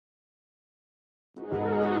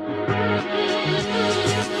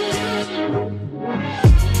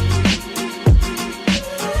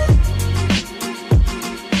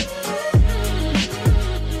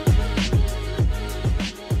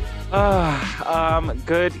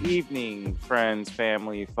Good evening, friends,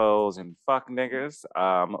 family, foes, and fuck niggas.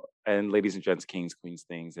 And ladies and gents, kings, queens,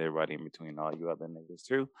 things, everybody in between, all you other niggas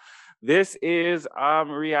too. This is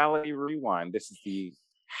Reality Rewind. This is the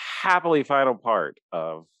happily final part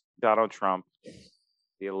of Donald Trump,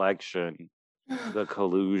 the election, the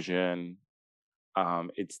collusion.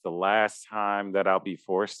 It's the last time that I'll be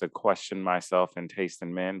forced to question myself in taste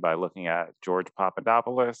in men by looking at George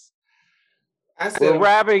Papadopoulos. We're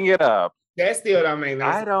wrapping it up. That still don't make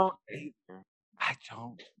no sense. I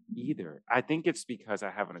don't either. I think it's because I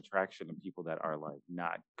have an attraction to people that are like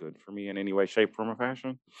not good for me in any way, shape, form, or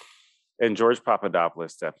fashion. And George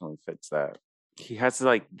Papadopoulos definitely fits that. He has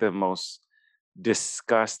like the most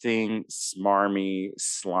disgusting, smarmy,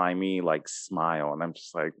 slimy like smile. And I'm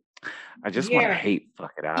just like, I just want to hate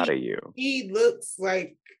fuck it out of you. He looks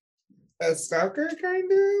like a stalker,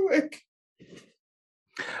 kind of like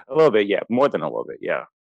a little bit, yeah. More than a little bit, yeah.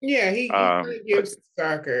 Yeah, he kind of gives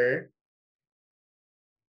stalker.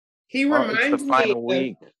 He reminds me of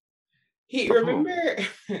week. Did you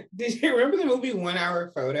remember the movie 1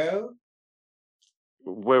 Hour Photo?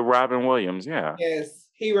 With Robin Williams, yeah. Yes,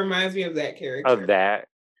 he reminds me of that character. Of that?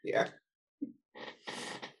 Yeah.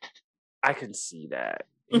 I can see that.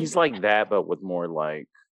 He's like that, but with more like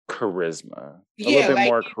charisma.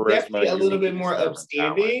 A little bit more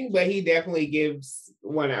upstanding, but he definitely gives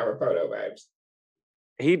 1 Hour Photo vibes.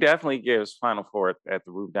 He definitely gives Final Four at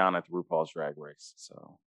the down at the RuPaul's Drag Race.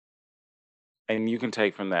 So, and you can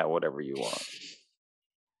take from that whatever you want.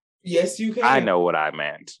 Yes, you can. I know what I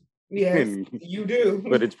meant. Yes, you do.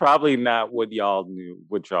 But it's probably not what y'all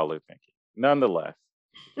are thinking. Nonetheless.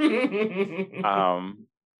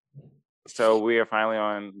 So we are finally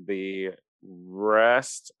on the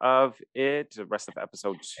rest of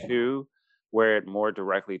episode 2, where it more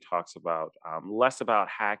directly talks about less about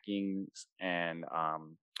hacking and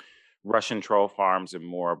Russian troll farms and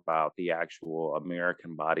more about the actual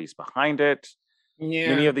American bodies behind it. Yeah.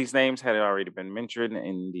 Many of these names had already been mentioned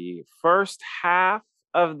in the first half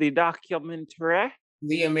of the documentary.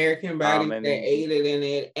 The American bodies that aided in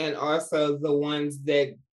it, and also the ones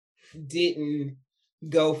that didn't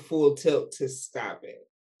go full tilt to stop it,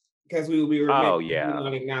 because we will be remembered. We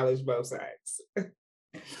don't acknowledge both sides.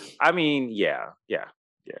 I mean, yeah.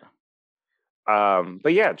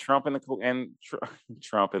 But yeah, Trump and the collusions,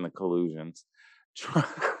 Trump and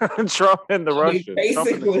the Russians.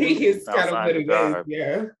 Basically, it's kind of what it is.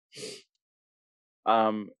 Yeah.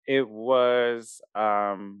 It was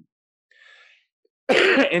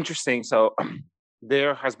interesting. So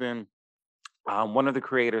there has been one of the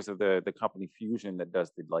creators of the company Fusion that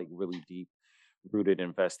does the like really deep rooted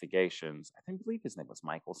investigations. I believe his name was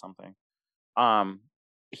Michael something.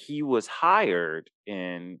 He was hired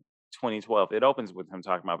in 2012. It opens with him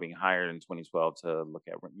talking about being hired in 2012 to look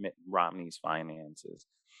at Mitt Romney's finances.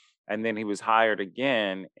 And then he was hired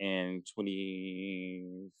again in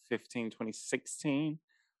 2015, 2016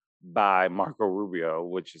 by Marco Rubio,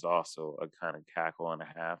 which is also a kind of cackle and a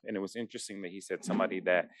half. And it was interesting that he said somebody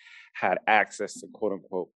that had access to quote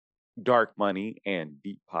unquote dark money and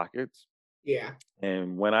deep pockets. Yeah.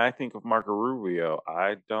 And when I think of Marco Rubio,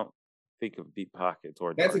 I don't think of deep pockets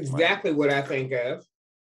or that's exactly what I think of.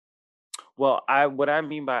 Well, what I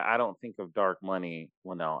mean by I don't think of dark money.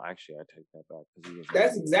 Well, no, actually, I take that back.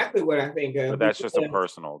 That's exactly what I think of. But that's just a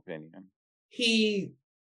personal opinion. He's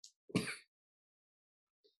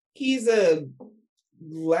a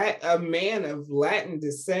man of Latin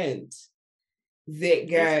descent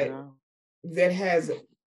that has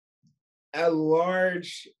a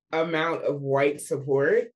large amount of white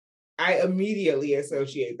support. I immediately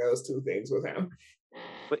associate those two things with him.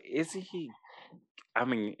 But isn't he? I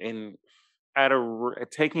mean,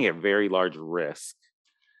 taking a very large risk,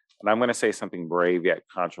 and I'm going to say something brave yet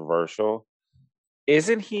controversial.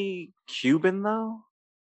 Isn't he Cuban though?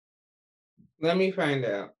 Let me find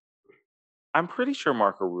out. I'm pretty sure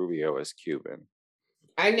Marco Rubio is Cuban.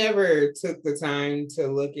 I never took the time to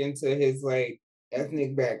look into his like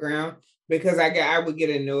ethnic background because I would get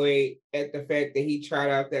annoyed at the fact that he tried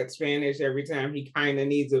out that Spanish every time he kind of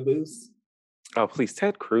needs a boost. Oh, please.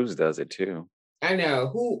 Ted Cruz does it too. I know.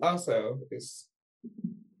 Who also is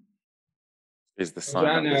the son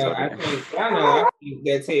of the Zodiac. I think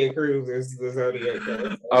that Ted Cruz is the Zodiac.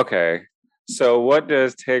 Okay. So what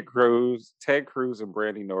does Ted Cruz and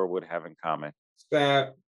Brandy Norwood have in common?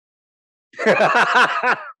 Stop.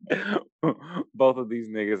 Both of these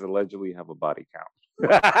niggas allegedly have a body count.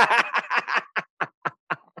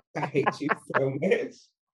 I hate you so much.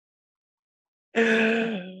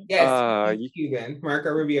 Yes, he's Cuban. Marco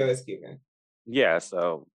Rubio is Cuban. Yeah,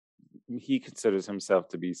 so he considers himself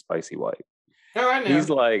to be spicy white. Oh, I know. He's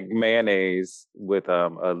like mayonnaise with a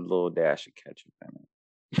little dash of ketchup in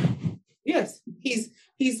it. Yes, he's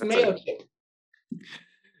mayo chip.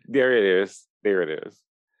 There it is. There it is.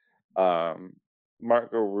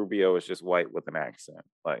 Marco Rubio is just white with an accent.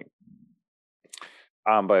 Like,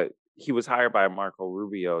 but he was hired by Marco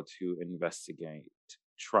Rubio to investigate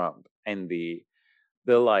Trump and the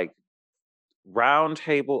like round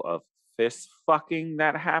table of fist fucking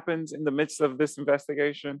that happens in the midst of this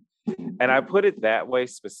investigation. And I put it that way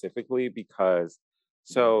specifically because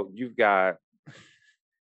so you've got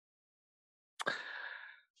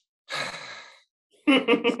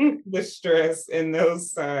the stress in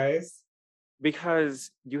those size.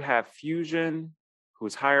 Because you have Fusion,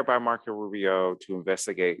 who's hired by Marco Rubio to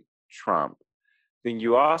investigate Trump. Then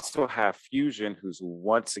you also have Fusion, who's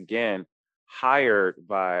once again hired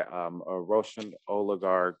by a Russian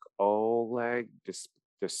oligarch, Oleg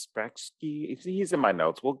Despetsky. He's in my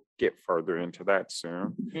notes. We'll get further into that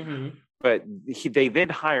soon. Mm-hmm. But they then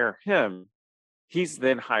hire him. He's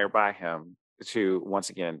then hired by him to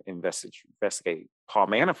once again investigate Paul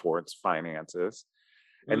Manafort's finances.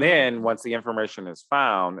 And then once the information is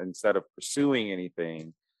found, instead of pursuing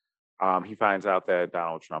anything, he finds out that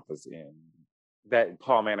Donald Trump is that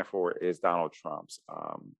Paul Manafort is Donald Trump's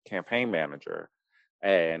campaign manager.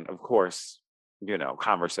 And of course,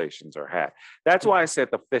 conversations are had. That's why I said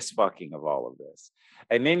the fist fucking of all of this.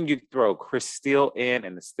 And then you throw Chris Steele in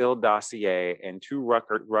and the Steele dossier and two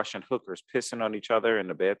Russian hookers pissing on each other in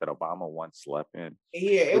the bed that Obama once slept in.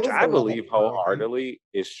 Yeah, which I believe wholeheartedly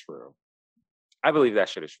is true. I believe that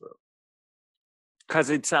shit is true. Because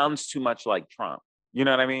it sounds too much like Trump. You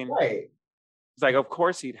know what I mean? Right. It's like, of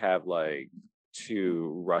course he'd have like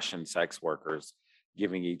two Russian sex workers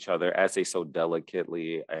giving each other, as they so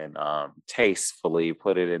delicately and tastefully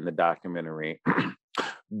put it in the documentary,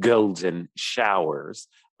 golden showers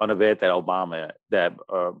on a bed that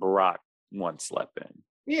Barack once slept in.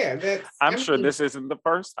 Yeah, I'm sure this isn't the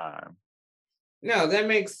first time. No, that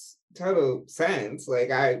makes total sense. Like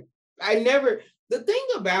the thing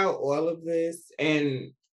about all of this,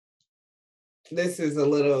 and this is a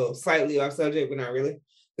little slightly off subject, but not really.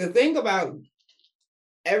 The thing about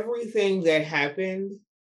everything that happened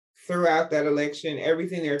throughout that election,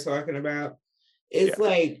 everything they're talking about, it's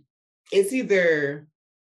like, it's either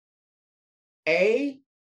A,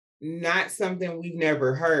 not something we've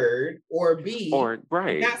never heard, or B,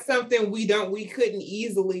 not something we couldn't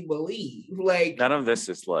easily believe. Like, none of this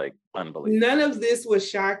is like unbelievable. None of this was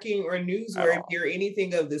shocking or newsworthy or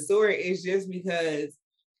anything of the sort. It's just because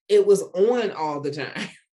it was on all the time.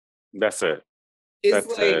 That's it.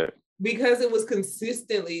 Because it was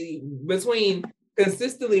consistently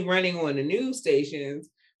running on the news stations,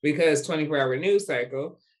 because 24-hour news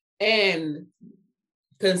cycle, and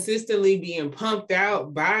consistently being pumped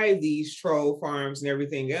out by these troll farms and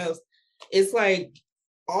everything else. It's like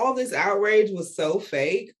all this outrage was so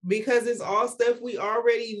fake because it's all stuff we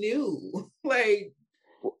already knew. Like,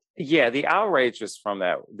 yeah, the outrage is from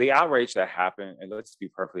that. The outrage that happened, and let's be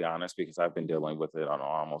perfectly honest, because I've been dealing with it on an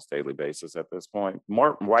almost daily basis at this point.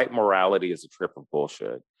 White morality is a trip of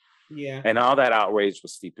bullshit. Yeah. And all that outrage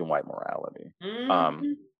was steeped in white morality.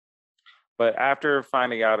 Mm-hmm. But after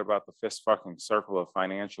finding out about the fist fucking circle of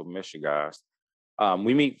financial mishigas,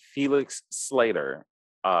 we meet Felix Slater.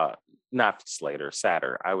 Not Slater,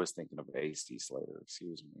 Satter. I was thinking of AC Slater,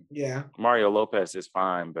 excuse me. Yeah. Mario Lopez is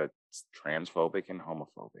fine, but it's transphobic and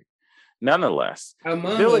homophobic. Nonetheless,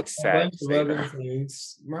 among Felix other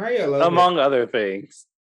things, Mario Lopez, among other things,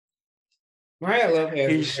 Mario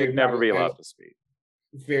Lopez, he should never be allowed to speak.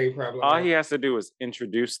 Very problematic. All he has to do is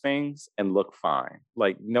introduce things and look fine.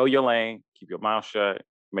 Like, know your lane, keep your mouth shut,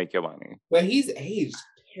 make your money. But he's aged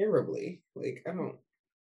terribly. Like, I don't.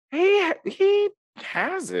 He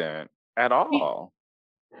hasn't at all.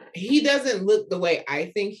 He doesn't look the way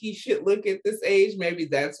I think he should look at this age. Maybe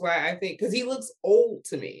that's why I think, because he looks old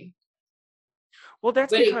to me. Well,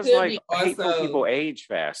 that's because hateful people age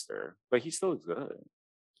faster, but he still looks good.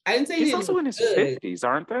 I didn't say he's also in his 50s,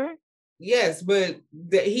 aren't they? Yes, but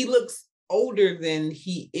he looks older than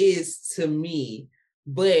he is to me.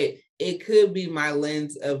 But it could be my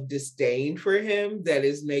lens of disdain for him that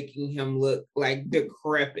is making him look like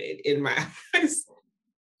decrepit in my eyes.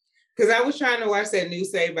 Because I was trying to watch that new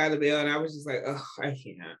Saved by the Bell, and I was just like, oh, I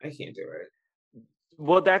can't do it.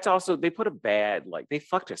 Well, that's also, they put they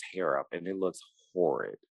fucked his hair up, and it looks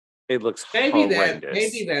horrid. It looks horrendous.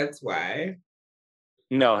 Maybe that's why.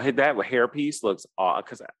 No, that hairpiece looks odd,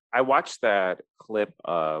 because I watched that clip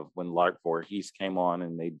of when Lark Voorhees came on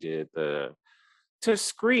and they did To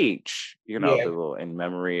Screech, the little in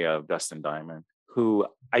memory of Dustin Diamond, who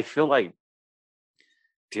I feel like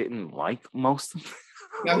didn't like most of them.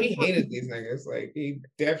 No, he hated these niggas. Like he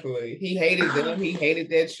hated them. He hated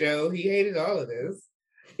that show. He hated all of this.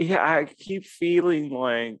 Yeah, I keep feeling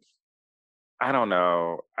like, I don't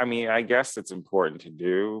know. I mean, I guess it's important to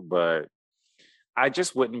do, but I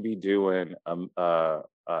just wouldn't be doing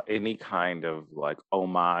any kind of like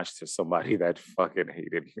homage to somebody that fucking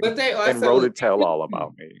hated me but they also, and wrote a tell all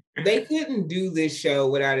about me. They couldn't do this show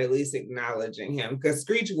without at least acknowledging him, because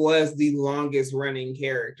Screech was the longest running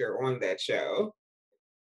character on that show.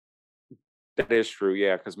 That is true,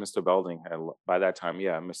 yeah, because Mr. Belding had, by that time,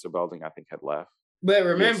 Mr. Belding I think had left. But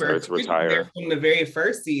remember, to retire from the very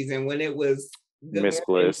first season when it was Miss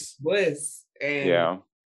Bliss. And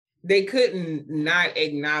they couldn't not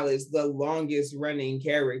acknowledge the longest running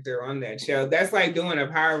character on that show. That's like doing a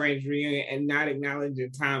Power Rangers reunion and not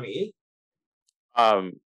acknowledging Tommy.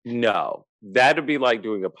 No, that'd be like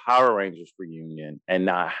doing a Power Rangers reunion and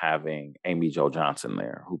not having Amy Jo Johnson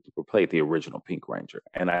there, who played the original Pink Ranger.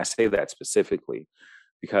 And I say that specifically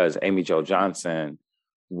because Amy Jo Johnson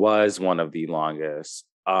was one of the longest,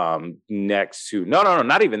 next to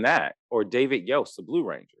not even that, or David Yost, the Blue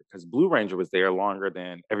Ranger, because Blue Ranger was there longer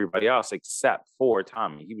than everybody else except for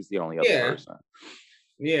Tommy. He was the only other person.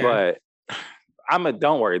 Yeah, but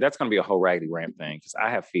don't worry, that's going to be a whole Raggedy Ramp thing, because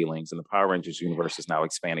I have feelings, and the Power Rangers universe is now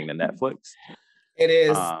expanding to Netflix. It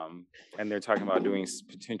is. And they're talking about doing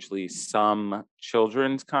potentially some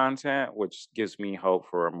children's content, which gives me hope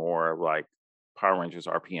for a more like Power Rangers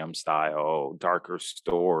RPM style, darker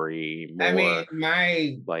story. More, I mean,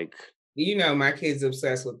 my kid's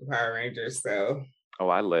obsessed with the Power Rangers, so. Oh,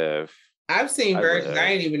 I've seen versions I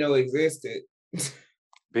didn't even know existed.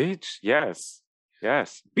 Bitch, yes.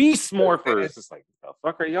 Beast Morphers. It's like, the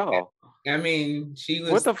fuck are y'all? I mean, she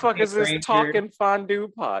was. What the fuck is this talking fondue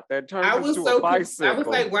pot that turns into a bicycle? I was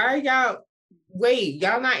like, why are y'all? Wait,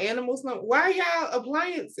 y'all not animals? No, why are y'all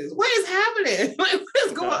appliances? What is happening? Like, what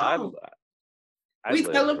is going on? We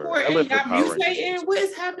teleport and y'all mutating. What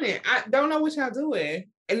is happening? I don't know what y'all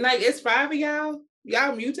doing. And like, it's 5 of y'all.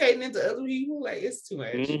 Y'all mutating into other people. Like, it's too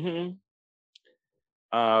much.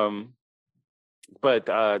 Mm-hmm.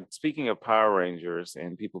 But speaking of Power Rangers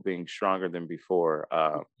and people being stronger than before,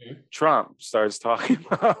 Trump starts talking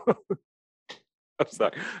about. I'm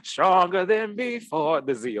sorry, stronger than before.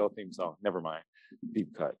 The Zio theme song. Never mind.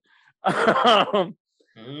 Deep cut.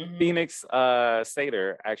 Phoenix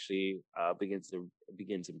Sater actually begins and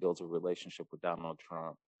builds a relationship with Donald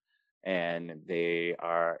Trump, and they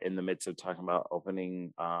are in the midst of talking about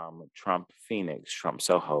opening Trump Phoenix, Trump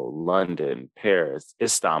Soho, London, Paris,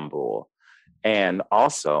 Istanbul, and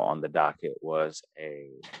also on the docket was a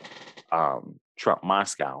Trump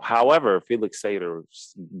Moscow. However, Felix Sater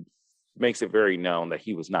makes it very known that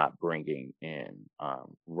he was not bringing in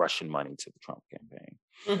Russian money to the Trump campaign.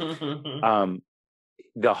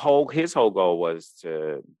 His whole goal was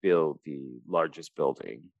to build the largest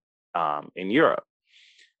building in Europe,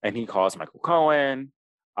 and he calls Michael Cohen,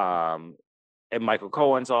 and Michael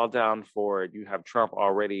Cohen's all down for it. You have Trump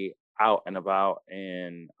already out and about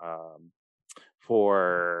in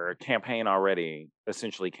for campaign already,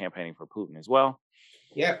 essentially campaigning for Putin as well.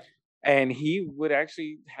 Yep. And he would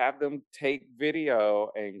actually have them take video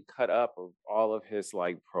and cut up of all of his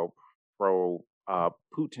like pro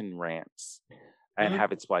Putin rants and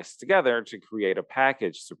have it spliced together to create a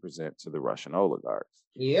package to present to the Russian oligarchs.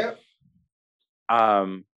 Yep.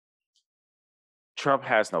 Trump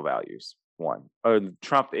has no values.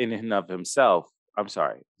 Trump in and of himself has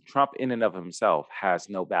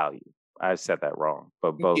no value. I said that wrong,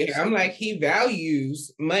 but both. Yeah, I'm like, he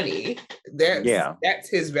values money. That's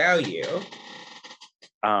his value.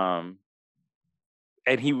 And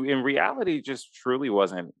he, in reality, just truly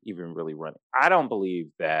wasn't even really running. I don't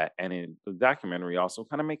believe that. And in the documentary also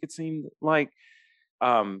kind of make it seem like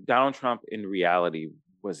Donald Trump in reality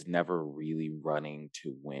was never really running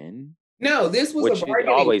to win. No, this was which it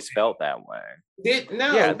always felt that way.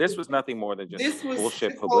 This was nothing more than just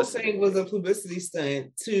bullshit publicity. Whole thing was a publicity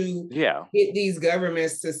stunt to get these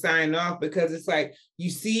governments to sign off, because it's like,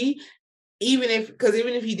 you see, even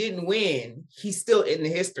if he didn't win, he's still in the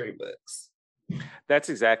history books. That's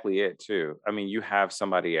exactly it too. I mean, you have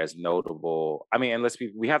somebody as notable. I mean, and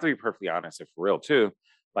we have to be perfectly honest and for real too.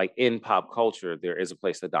 Like in pop culture, there is a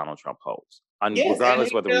place that Donald Trump holds,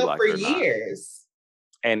 regardless whether we like it or not.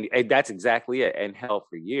 And that's exactly it. And held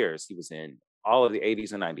for years. He was in all of the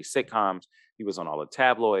 80s and 90s sitcoms. He was on all the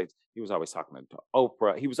tabloids. He was always talking to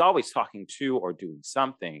Oprah. He was always talking to or doing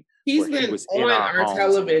something. He's been on our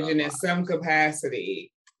television in some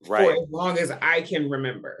capacity for as long as I can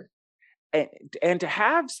remember. And to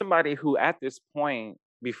have somebody who at this point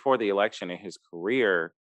before the election in his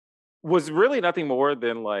career was really nothing more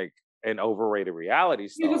than like an overrated reality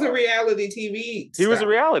star. He was a reality TV star. He was a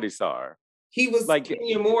reality star. He was like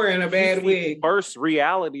Kenya Moore in a bad wig. First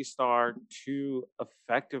reality star to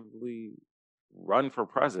effectively run for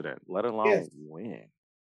president, let alone win.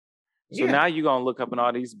 So now you're gonna look up in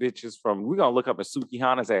all these bitches we're gonna look up at Suki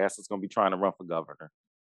Hana's ass that's gonna be trying to run for governor.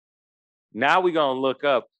 Now we're gonna look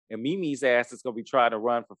up and Mimi's ass that's gonna be trying to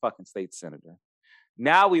run for fucking state senator.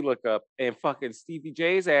 Now we look up and fucking Stevie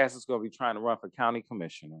J's ass is gonna be trying to run for county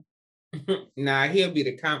commissioner. Nah, he'll be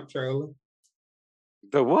the comptroller.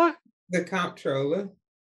 The what? The comptroller.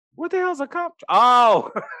 What the hell's a comptroller?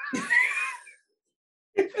 Oh.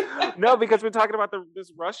 No, because we're talking about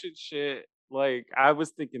this Russian shit. Like I was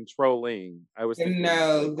thinking trolling.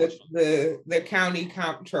 The county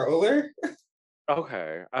comptroller.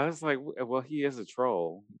 Okay, I was like, well, he is a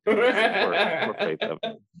troll. Poor Faith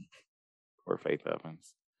Evans. Poor Faith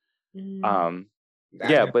Evans.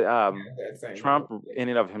 Trump in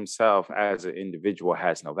and of himself as an individual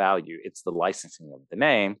has no value. It's the licensing of the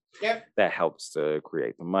name that helps to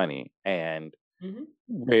create the money. And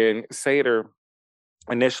when Sater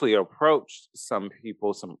initially approached some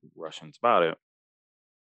Russians about it,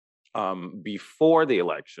 before the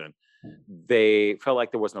election, they felt like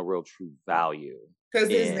there was no real true value. Because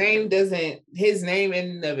his name in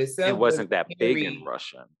and of itself, it wasn't that big in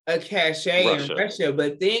Russia. A cachet in Russia,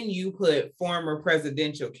 but then you put former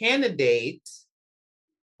presidential candidate.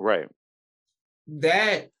 Right.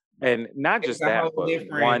 And not just that, but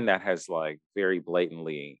one that has like very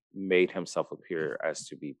blatantly made himself appear as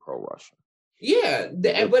to be pro-Russia. Yeah,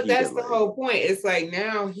 but that's the whole point. It's like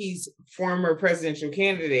now he's former presidential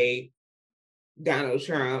candidate Donald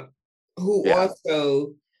Trump, who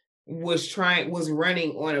also was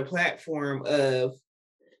running on a platform of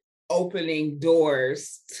opening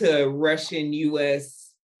doors to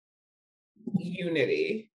Russian-U.S.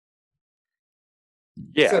 unity.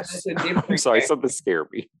 Yes. So I'm sorry, something scared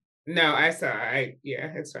me. No, I saw.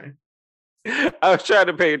 It's fine. I was trying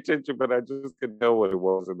to pay attention, but I just couldn't know what it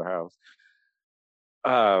was in the house.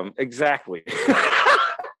 Exactly.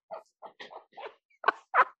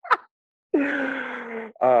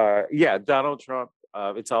 Donald Trump.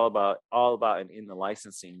 It's all about in the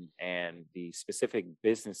licensing and the specific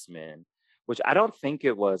businessmen, which I don't think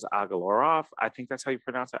it was Agalarov. I think that's how you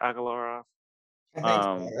pronounce it, Agalarov. I think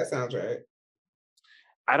so. That sounds right.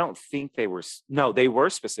 I don't think they were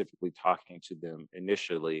specifically talking to them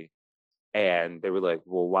initially, and they were like,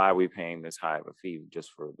 "Well, why are we paying this high of a fee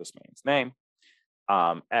just for this man's name?"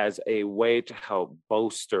 As a way to help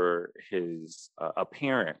bolster his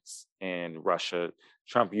appearance in Russia,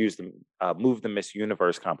 Trump moved the Miss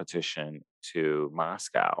Universe competition to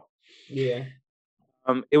Moscow. Yeah.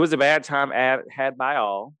 It was a bad time had by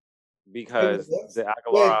all because the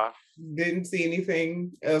Agalarov didn't see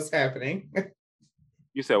anything else happening.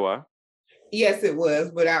 You said what? Yes, it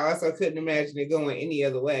was, but I also couldn't imagine it going any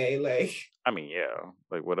other way. Like, I mean,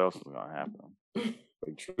 like what else was gonna happen?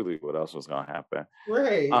 Like truly, what else was going to happen?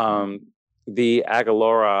 Right. The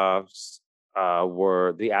Agalovs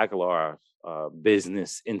were the Agalarov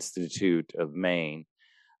Business Institute of Maine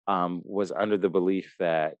was under the belief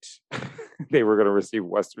that they were going to receive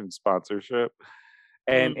Western sponsorship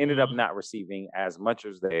and ended up not receiving as much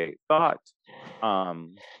as they thought.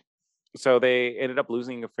 So they ended up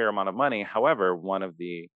losing a fair amount of money. However, one of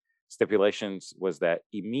the stipulations was that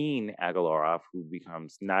Emin Agalarov, who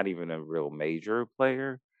becomes not even a real major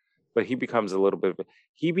player, but he becomes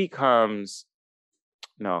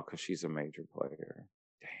because she's a major player.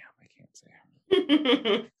 Damn, I can't say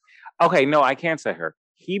her. Okay, no, I can't say her.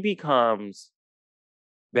 He becomes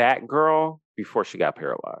that girl before she got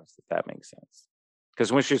paralyzed, if that makes sense.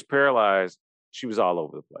 Because when she was paralyzed, she was all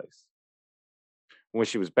over the place. When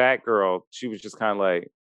she was Batgirl, she was just kind of like,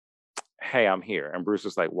 hey, I'm here. And Bruce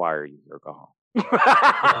was like, why are you here? Go home.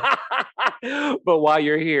 But while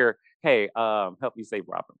you're here, hey, help me save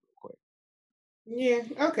Robin real quick. Yeah,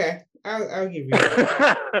 okay. I'll give you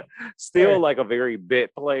that. Still like a very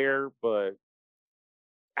bit player, but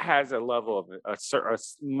has a level of a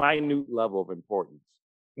minute level of importance.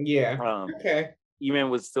 Yeah. Okay. Eamon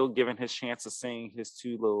was still given his chance to sing his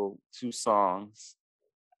two songs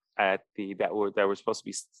that were supposed to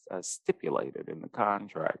be stipulated in the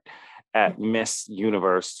contract at Miss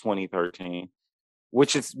Universe 2013,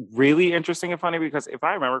 which is really interesting and funny because if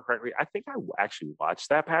I remember correctly, I think I actually watched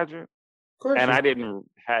that pageant, and I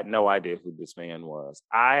had no idea who this man was.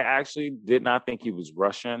 I actually did not think he was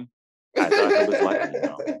Russian. I thought he was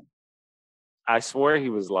Latino. I swear he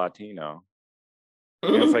was Latino.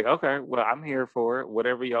 And it's like, okay, well, I'm here for it.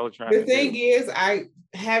 Whatever y'all are trying to do. The thing is, I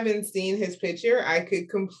haven't seen his picture. I could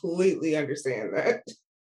completely understand that.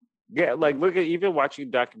 Yeah, like look at even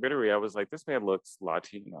watching documentary, I was like, this man looks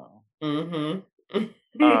Latino.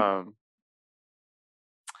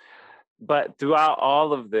 But throughout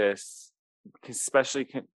all of this, especially,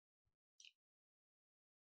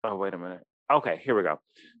 oh wait a minute. Okay, here we go.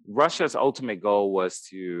 Russia's ultimate goal was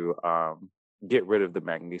to get rid of the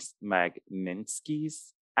Magnitsky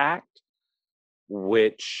Act,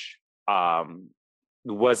 which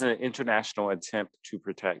was an international attempt to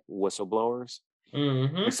protect whistleblowers,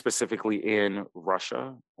 specifically in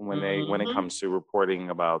Russia, when it comes to reporting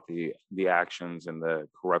about the actions and the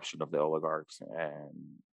corruption of the oligarchs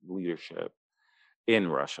and leadership in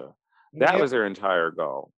Russia. That was their entire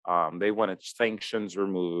goal. They wanted sanctions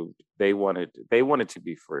removed. They wanted to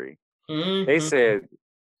be free. They said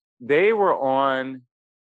they were on,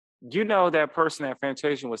 that person that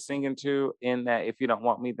Fantasia was singing to in that "If you don't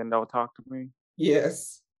want me, then don't talk to me."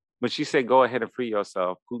 Yes. When she said, "Go ahead and free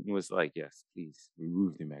yourself," Putin was like, "Yes, please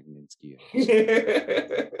remove the Magnitsky."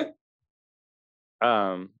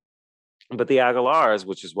 But the Aguilars,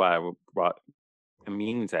 which is why I brought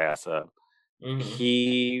Amin's ass up,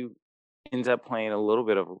 he ends up playing a little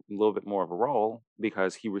bit more of a role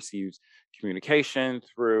because he receives communication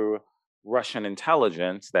through Russian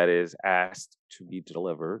intelligence that is asked to be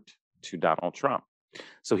delivered to Donald Trump.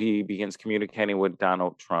 So he begins communicating with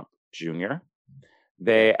Donald Trump Jr.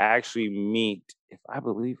 They actually meet, if I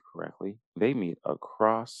believe correctly, they meet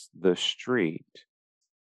across the street.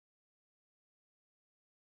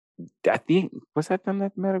 I think, was that them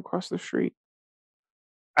that met across the street?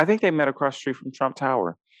 I think they met across the street from Trump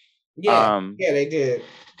Tower. Yeah, they did.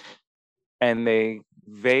 And they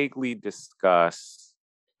vaguely discuss,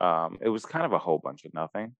 it was kind of a whole bunch of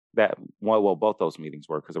nothing. Both those meetings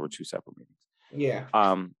were, because there were two separate meetings. Yeah.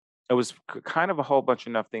 It was kind of a whole bunch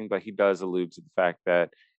of nothing, but he does allude to the fact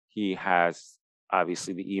that he has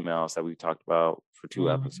obviously the emails that we talked about for 2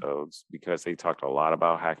 episodes, because they talked a lot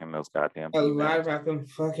about hacking those goddamn emails. A lot about them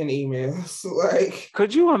fucking emails. Like,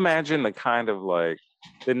 could you imagine the kind of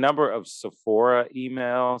the number of Sephora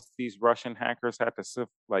emails these Russian hackers had to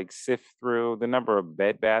sift through, the number of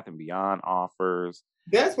Bed Bath and Beyond offers?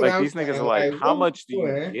 That's what these niggas are like, how much do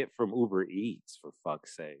you get from Uber Eats, for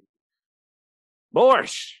fuck's sake?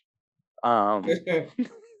 Borscht. I'm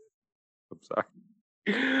sorry.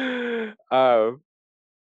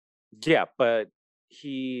 Yeah, but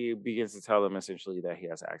he begins to tell them essentially that he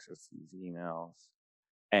has access to these emails.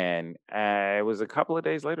 And it was a couple of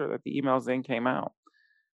days later that the emails then came out.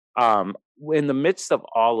 In the midst of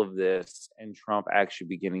all of this, and Trump actually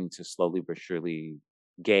beginning to slowly but surely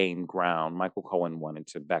gain ground, Michael Cohen wanted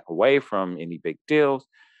to back away from any big deals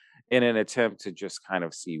in an attempt to just kind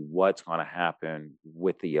of see what's going to happen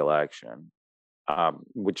with the election,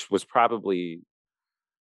 which was probably,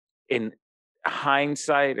 in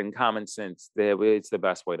hindsight and common sense, it's the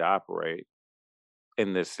best way to operate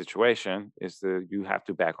in this situation. Is that you have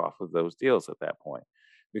to back off of those deals at that point,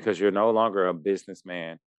 because you're no longer a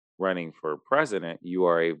businessman running for president. You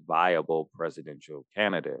are a viable presidential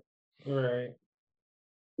candidate. Right.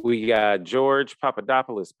 We got George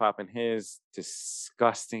Papadopoulos popping his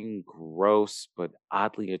disgusting, gross, but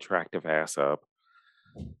oddly attractive ass up.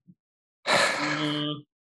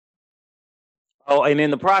 Oh, and in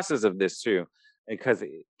the process of this too, because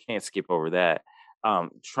it can't skip over that,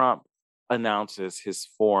 Trump announces his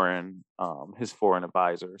foreign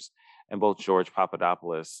advisors, and both George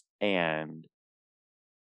Papadopoulos and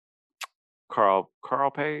Carl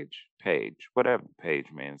Page, whatever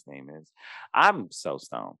Page man's name is. I'm so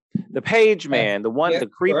stoned. The Page man, the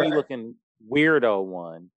creepy looking weirdo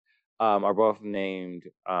one, are both named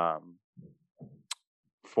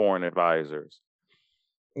foreign advisors.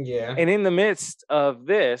 Yeah. And in the midst of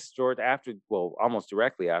this, almost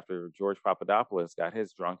directly after, George Papadopoulos got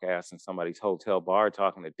his drunk ass in somebody's hotel bar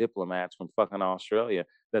talking to diplomats from fucking Australia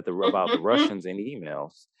about the Russians in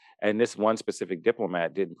emails. And this one specific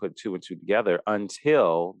diplomat didn't put 2 and 2 together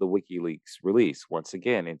until the WikiLeaks release, once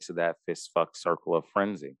again, into that fist fuck circle of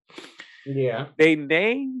frenzy. Yeah. They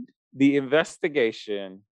named the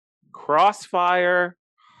investigation Crossfire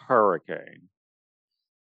Hurricane.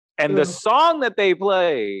 And the song that they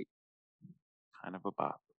played, kind of a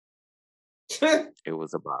bop. It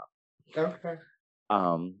was a bop. Okay.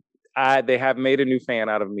 They have made a new fan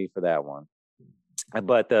out of me for that one.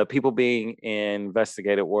 But the people being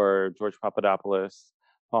investigated were George Papadopoulos,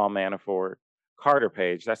 Paul Manafort, Carter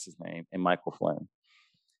Page, that's his name, and Michael Flynn.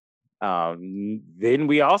 Then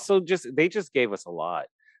we also they just gave us a lot.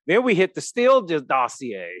 Then we hit the Steele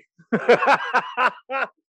dossier.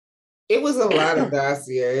 It was a lot of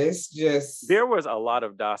dossiers. There was a lot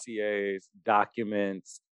of dossiers,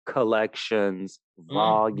 documents, collections,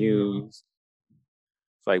 volumes.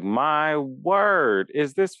 It's like, my word,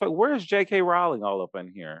 is this? Where's J.K. Rowling all up in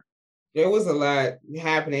here? There was a lot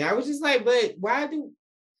happening. I was just like, but why do?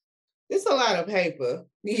 It's a lot of paper.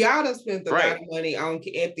 Y'all done spent a lot of money on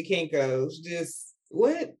at the Kinkos. Just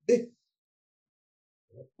what?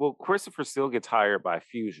 Well, Christopher Steele gets hired by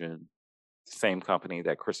Fusion, the same company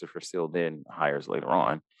that Christopher Steele then hires later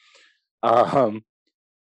on,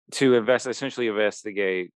 to essentially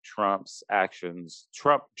investigate Trump's actions,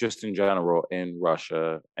 Trump just in general in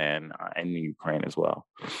Russia and in Ukraine as well.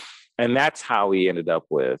 And that's how he ended up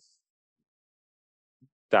with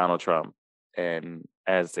Donald Trump. And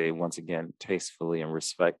as they once again tastefully and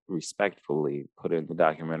respectfully put in the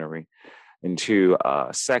documentary, into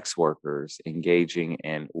sex workers engaging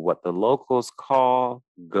in what the locals call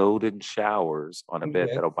golden showers on a bed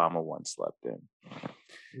that Obama once slept in.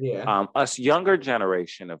 Yeah. Us younger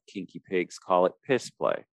generation of kinky pigs call it piss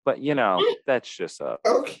play, but you know, that's just up.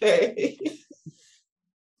 Okay.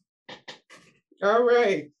 All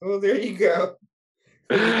right. Well, there you go.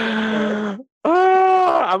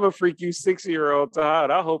 I'm a freak you 6-year-old Todd.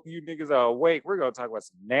 I hope you niggas are awake. We're gonna talk about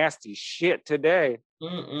some nasty shit today.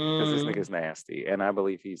 Because this nigga's nasty. And I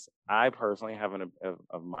personally have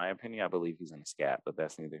of my opinion, I believe he's in a scat, but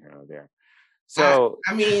that's neither here nor there. So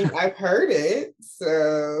I mean, I've heard it.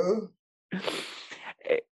 So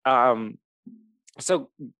so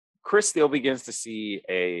Chris Steele begins to see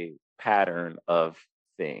a pattern of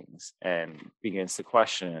things and begins to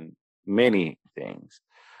question many things.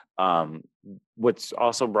 What's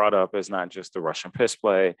also brought up is not just the Russian piss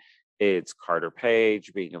play, it's Carter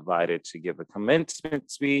Page being invited to give a commencement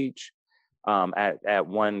speech at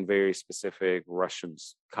one very specific Russian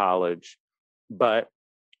college. But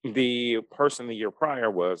the person the year prior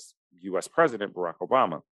was US President Barack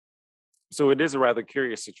Obama. So it is a rather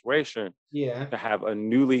curious situation to have a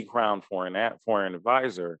newly crowned foreign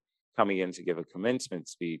advisor coming in to give a commencement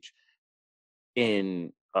speech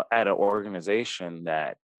in at an organization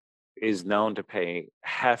that is known to pay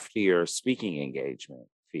heftier speaking engagement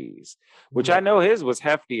fees, which I know his was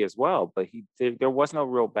hefty as well, but there was no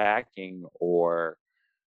real backing or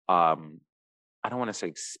I don't want to say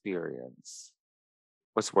experience.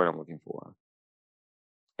 What's the word I'm looking for?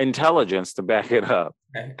 Intelligence to back it up.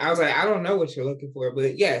 I was like, I don't know what you're looking for,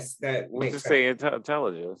 but yes, that makes sense. Say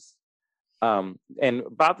intelligence. And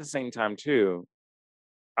about the same time too,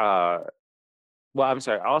 well, I'm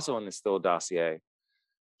sorry, also in the Steele dossier,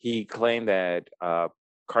 he claimed that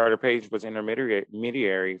Carter Page was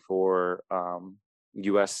intermediary for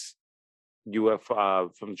U.S. from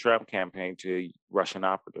the Trump campaign to Russian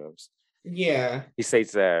operatives. Yeah. He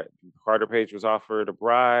states that Carter Page was offered a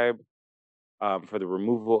bribe for the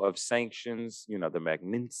removal of sanctions, the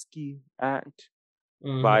Magnitsky Act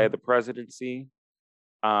via the presidency.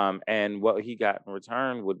 And what he got in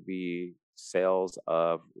return would be sales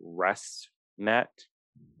of Rosneft,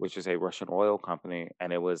 which is a Russian oil company,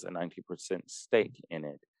 and it was a 90% stake in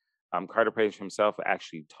it. Carter Page himself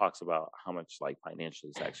actually talks about how much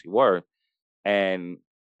financially it's actually worth, and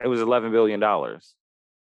it was $11 billion.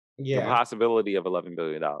 The possibility of $11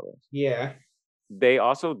 billion. Yeah. They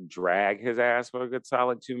also drag his ass for a good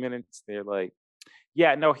solid 2 minutes. They're like,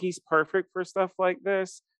 yeah, no, he's perfect for stuff like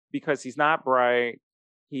this because he's not bright,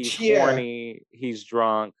 he's horny, he's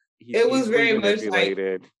drunk. It was very much like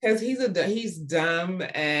because he's dumb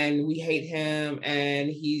and we hate him and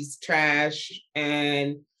he's trash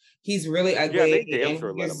and he's really ugly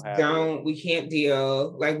and we can't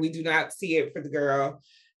deal. We do not see it for the girl.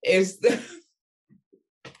 It's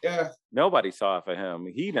nobody saw it for him.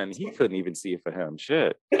 He couldn't even see it for him.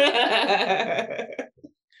 Shit.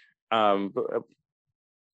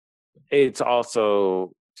 It's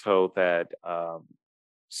also told that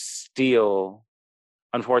Steele,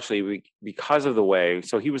 unfortunately, because of the way,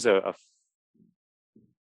 so he was not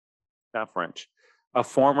French, a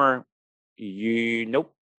former,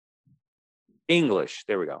 English,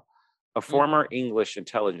 there we go. A former English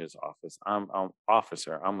intelligence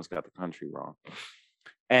officer. I almost got the country wrong.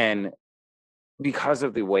 And because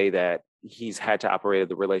of the way that he's had to operate,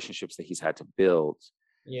 the relationships that he's had to build,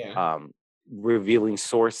 revealing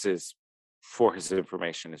sources for his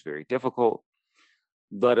information is very difficult.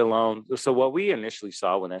 Let alone, so what we initially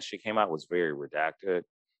saw when that shit came out was very redacted,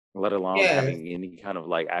 let alone having any kind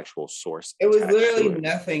of actual source. It was literally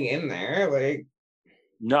nothing in there.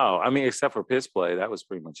 No, I mean, except for piss play, that was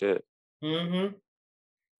pretty much it. Mm-hmm.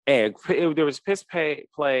 And there was piss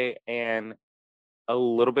play and a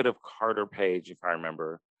little bit of Carter Page, if I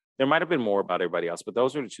remember. There might have been more about everybody else, but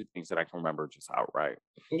those are the two things that I can remember just outright.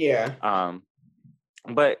 Yeah.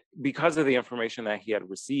 But because of the information that he had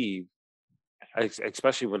received,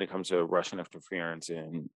 especially when it comes to Russian interference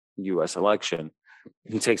in U.S. election,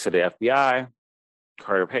 He takes it to the FBI.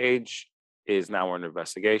 Carter Page is now under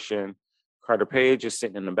investigation. Carter Page is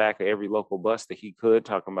sitting in the back of every local bus that he could,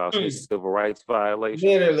 talking about his civil rights violations.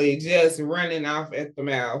 Literally just running off at the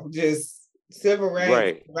mouth. Just civil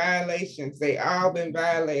rights violations. They all been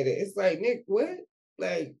violated. It's like, Nick, what?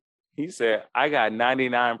 Like, he said, I got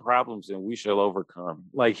 99 problems and we shall overcome.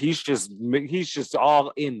 Like, he's just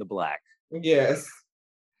all in the black. Yes.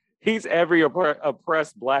 He's every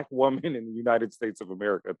oppressed Black woman in the United States of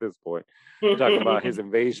America at this point. Talking about his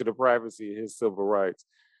invasion of privacy, his civil rights.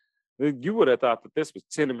 You would have thought that this was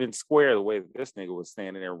Tiananmen Square, the way that this nigga was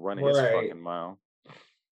standing there running his fucking mouth.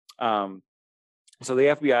 So the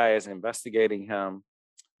FBI is investigating him.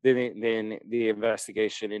 Then the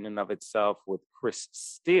investigation in and of itself with Chris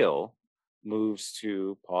Steele moves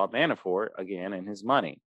to Paul Manafort again and his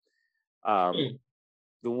money.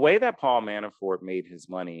 The way that Paul Manafort made his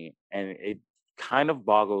money, and it kind of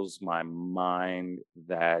boggles my mind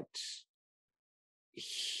that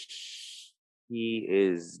he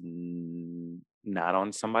is not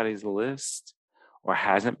on somebody's list or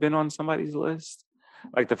hasn't been on somebody's list.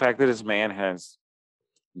 Like the fact that this man has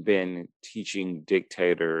been teaching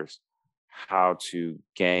dictators how to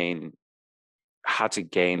gain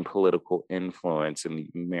political influence in the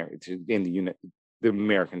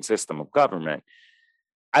American system of government.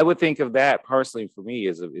 I would think of that personally for me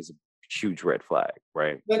as a huge red flag,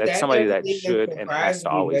 right? But that's somebody that should and has to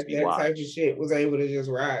always be watched. That type of shit was able to just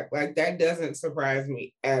rock. Like that doesn't surprise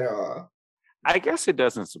me at all. I guess it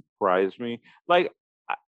doesn't surprise me. Like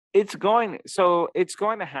it's going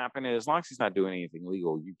to happen, and as long as he's not doing anything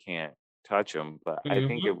legal, you can't touch him. But I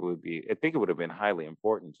think it would have been highly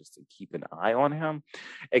important just to keep an eye on him,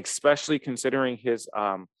 especially considering his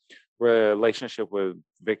relationship with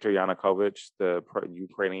Viktor Yanukovych, the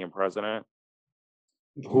Ukrainian president,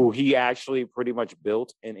 who he actually pretty much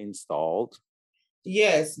built and installed.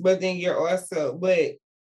 Yes, but then but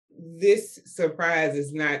this surprise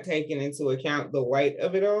is not taking into account the white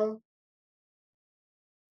of it all.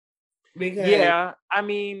 Because yeah, I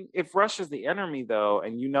mean, if Russia's the enemy though,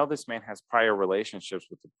 and this man has prior relationships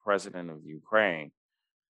with the president of Ukraine,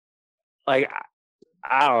 like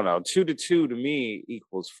I don't know, 2 to 2 to me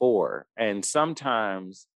equals 4. And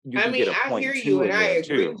sometimes you can get a point. I hear you and I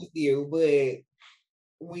agree with you, but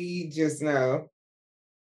we just know.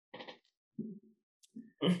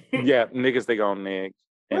 Yeah, niggas, they gon' nig.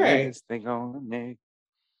 And right. Niggas, they gon' nig.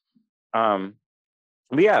 But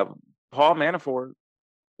yeah, Paul Manafort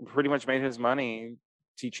pretty much made his money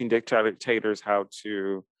teaching dictators how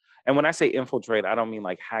to, and when I say infiltrate, I don't mean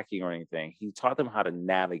like hacking or anything. He taught them how to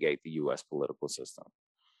navigate the US political system,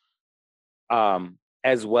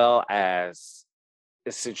 as well as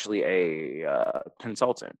essentially a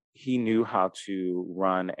consultant. He knew how to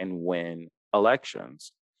run and win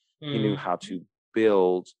elections. He knew how to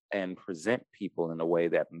build and present people in a way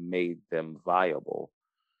that made them viable.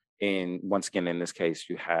 And once again, in this case,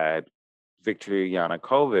 you had Viktor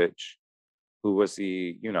Yanukovych, who was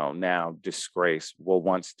the, now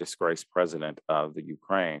once disgraced president of the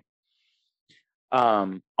Ukraine.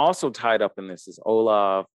 Also tied up in this is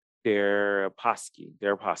Oleg Deripaska.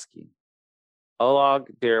 Oleg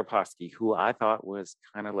Deripaska, who I thought was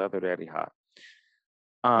kind of leather daddy hot.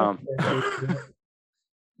 Of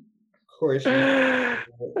course.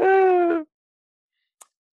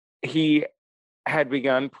 He had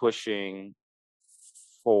begun pushing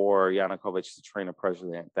for Yanukovych to train a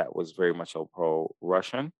president that was very much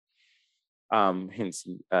pro-Russian, hence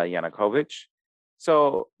Yanukovych.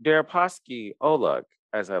 So Deripaska, Oleg,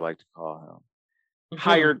 as I like to call him,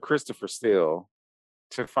 hired Christopher Steele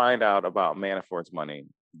to find out about Manafort's money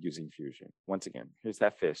using fusion. Once again, here's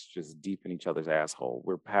that fish just deep in each other's asshole.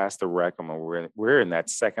 We're past the rectum and we're in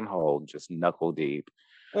that second hole, just knuckle deep.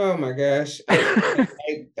 Oh my gosh.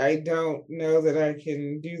 I don't know that I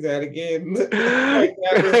can do that again.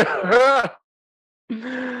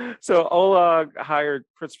 So Oleg hired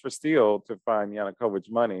Christopher Steele to find Yanukovych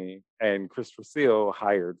money, and Christopher Steele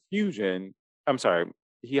hired Fusion. I'm sorry,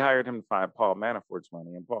 he hired him to find Paul Manafort's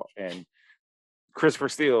money, and Christopher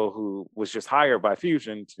Steele, who was just hired by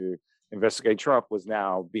Fusion to investigate Trump, was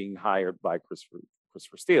now being hired by Christopher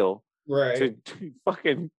Steele to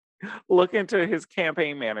fucking look into his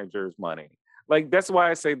campaign manager's money. Like, that's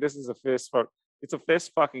why I say this is it's a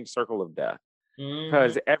fist fucking circle of death.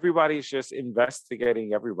 Because everybody's just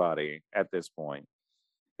investigating everybody at this point.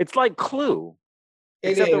 It's like Clue.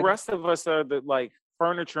 Except the rest of us are the like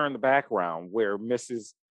furniture in the background where where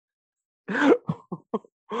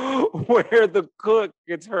the cook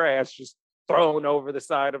gets her ass just thrown over the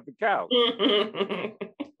side of the couch.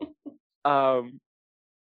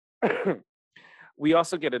 We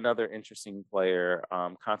also get another interesting player,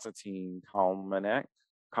 Konstantin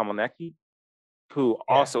Kalmanecki, who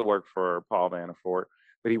also worked for Paul Manafort,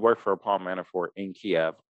 but he worked for Paul Manafort in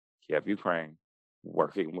Kiev, Ukraine,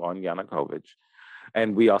 working on Yanukovych.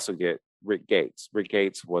 And we also get Rick Gates. Rick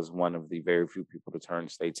Gates was one of the very few people to turn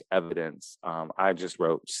state's evidence. I just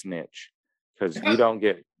wrote snitch because you don't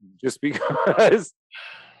get, just because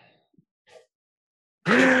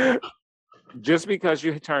just because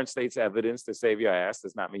you turn state's evidence to save your ass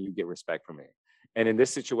does not mean you get respect from me. And in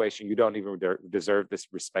this situation, you don't even deserve this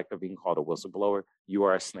respect of being called a whistleblower. You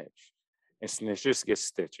are a snitch. And snitches get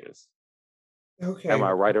stitches. Okay. Am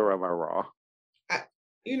I right or am I wrong?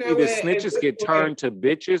 You know, either snitches get turned to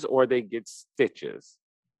bitches or they get stitches.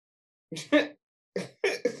 I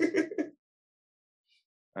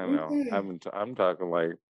know. I'm talking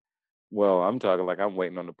like, well, I'm talking like I'm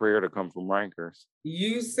waiting on the prayer to come from Rankers.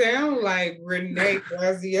 You sound like Renee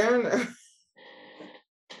Graziano.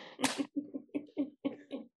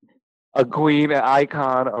 A queen, an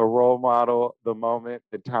icon, a role model, the moment,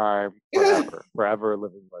 the time, forever. Forever a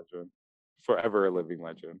living legend. Forever a living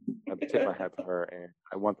legend. I tip my hat to her, and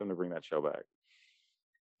I want them to bring that show back.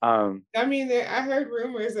 I mean, I heard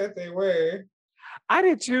rumors that they were. I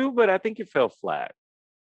did too, but I think it fell flat.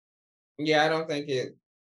 Yeah, I don't think it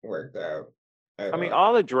worked out. I mean,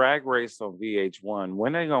 all the Drag Race on VH1,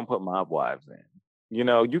 when are they gonna put Mob Wives in? You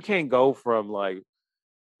know, you can't go from like,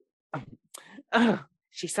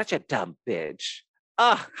 she's such a dumb bitch.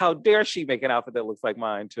 How dare she make an outfit that looks like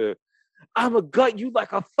mine, to I'm a gut you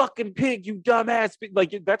like a fucking pig, you dumbass.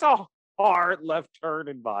 Like, that's a hard left turn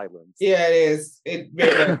in violence. Yeah, it is. It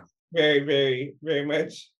very, very, very, very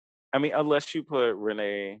much. I mean, unless you put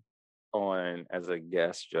Renee on as a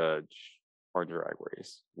guest judge or Drag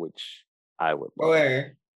Race, which I would love.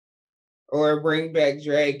 Or bring back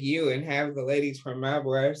Drag You and have the ladies from Mob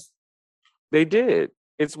Wives. They did.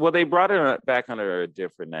 They brought it back under a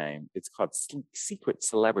different name. It's called Secret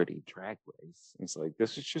Celebrity Drag Race. It's like,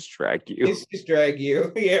 this is just Drag You. It's just Drag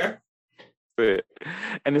You, yeah.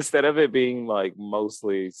 And instead of it being like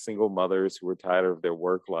mostly single mothers who were tired of their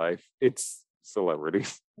work life, it's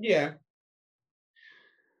celebrities. Yeah.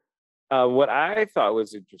 What I thought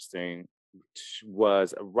was interesting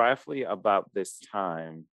was roughly about this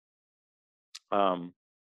time,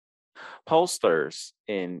 pollsters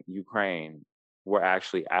in Ukraine were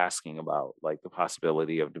actually asking about like the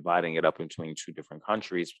possibility of dividing it up between two different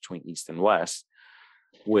countries, between East and West,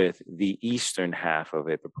 with the eastern half of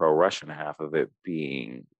it, the pro-Russian half of it,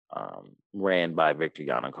 being ran by Viktor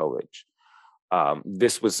Yanukovych.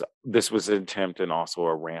 This was an attempt and also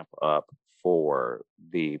a ramp up for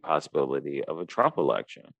the possibility of a Trump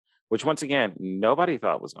election, which once again, nobody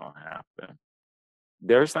thought was going to happen.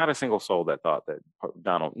 There's not a single soul that thought that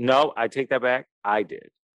Donald, no, I take that back. I did.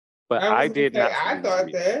 But I did not. I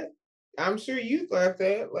thought that. I'm sure you thought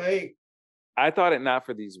that. Like, I thought it not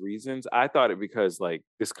for these reasons. I thought it because like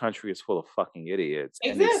this country is full of fucking idiots,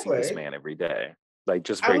 and they see this man every day. Like,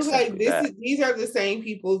 just I was like, these are the same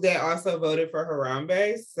people that also voted for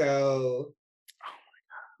Harambe. So, oh my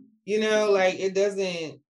God, you know, like it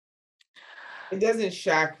doesn't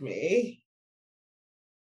shock me.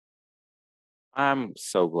 I'm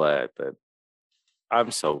so glad that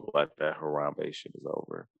Harambe shit is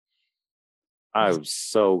over. I'm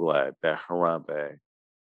so glad that Harambe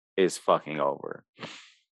is fucking over.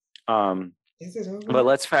 Is it over? But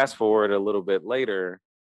let's fast forward a little bit later,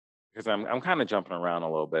 because I'm kind of jumping around a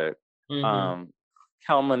little bit. Mm-hmm.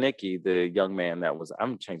 Kalmanecki, the young man that was,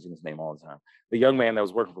 I'm changing his name all the time, the young man that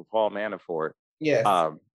was working for Paul Manafort, yes,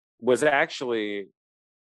 was actually,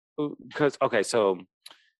 because, okay, so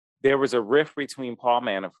there was a rift between Paul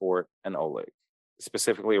Manafort and Oleg,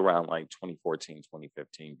 specifically around like 2014,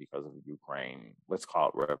 2015, because of the Ukraine, let's call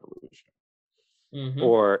it revolution, mm-hmm.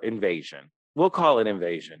 or invasion. We'll call it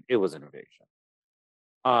invasion. It was an invasion.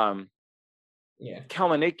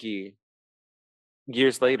 Kalmanecki,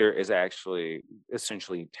 years later, is actually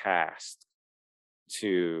essentially tasked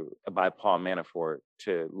by Paul Manafort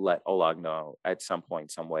to let Oleg know at some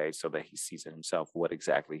point, some way, so that he sees it himself what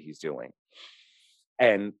exactly he's doing.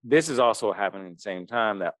 And this is also happening at the same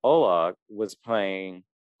time that Oleg was playing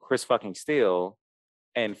Chris fucking Steele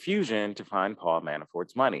and Fusion to find Paul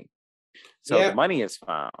Manafort's money. So the money is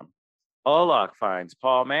found. Oleg finds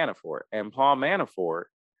Paul Manafort, and Paul Manafort,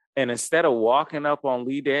 and instead of walking up on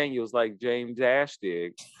Lee Daniels like James Ash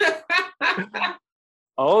did,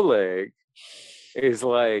 Oleg is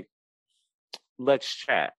like, let's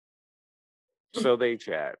chat. So they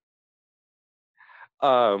chat.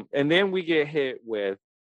 And then we get hit with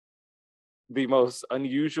the most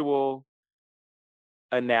unusual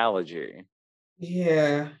analogy.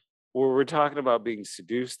 Yeah. we're talking about being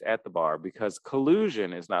seduced at the bar, because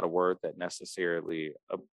collusion is not a word that necessarily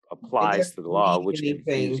applies to the law, which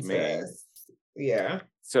confused me. Yeah.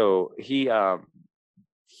 So he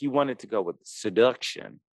wanted to go with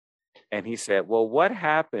seduction, and he said, "Well, what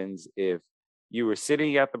happens if you were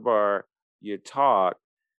sitting at the bar, you talk,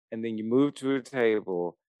 and then you move to a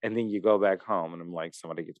table, and then you go back home?" And I'm like,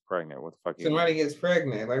 somebody gets pregnant. What the fuck? Somebody gets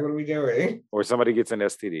pregnant. Like, what are we doing? Or somebody gets an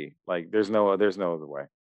STD. Like, there's no other way.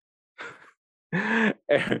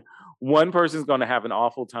 And one person's going to have an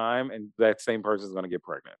awful time, and that same person's going to get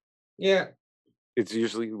pregnant. Yeah. It's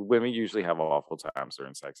usually, women usually have awful times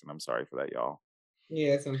during sex, and I'm sorry for that, y'all.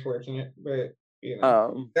 Yeah, it's unfortunate, but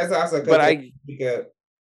that's also because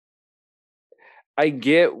I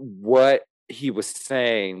get what he was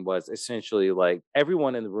saying was essentially like,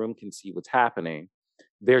 everyone in the room can see what's happening.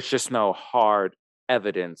 There's just no hard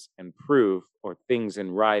evidence and proof or things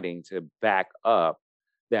in writing to back up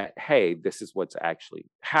that, hey, this is what's actually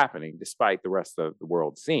happening, despite the rest of the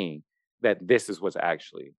world seeing that this is what's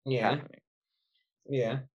actually happening.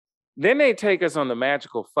 Yeah. Then they take us on the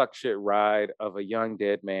magical fuck shit ride of a young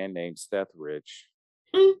dead man named Seth Rich.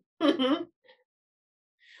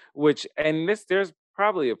 Which, and this, there's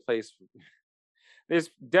probably a place, there's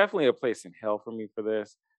definitely a place in hell for me for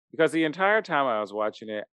this, because the entire time I was watching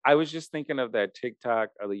it, I was just thinking of that TikTok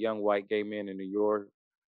of the young white gay man in New York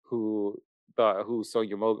who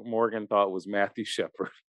Sonia Morgan thought was Matthew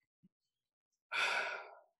Shepard.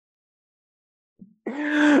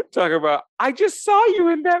 Talk about, I just saw you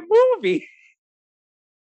in that movie.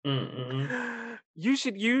 You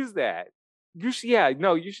should use that. You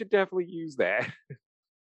should definitely use that.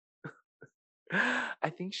 I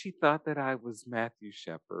think she thought that I was Matthew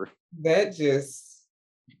Shepard. That sends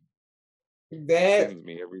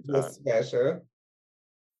me every time. Special.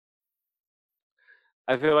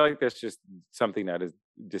 I feel like that's just something that is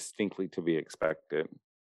distinctly to be expected.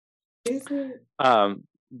 Is it?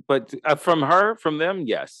 But from them,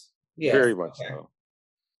 yes, very much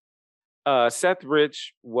so. Seth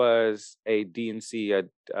Rich was a DNC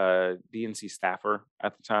staffer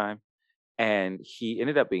at the time, and he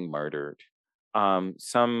ended up being murdered.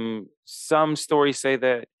 Some stories say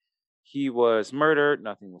that he was murdered,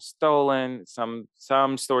 nothing was stolen. Some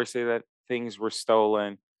stories say that things were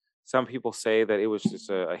stolen. Some people say that it was just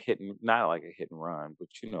a not like a hit and run, but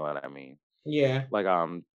you know what I mean. Yeah. Like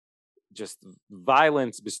just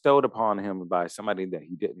violence bestowed upon him by somebody that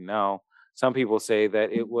he didn't know. Some people say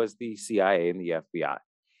that it was the CIA and the FBI.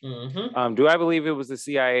 Do I believe it was the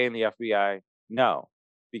CIA and the FBI? No.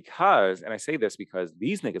 Because, and I say this because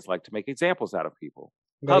these niggas like to make examples out of people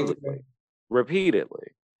publicly,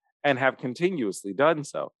 repeatedly, and have continuously done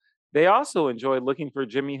so. They also enjoy looking for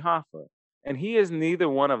Jimmy Hoffa, and he is neither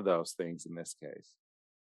one of those things in this case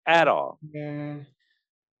at all. Yeah.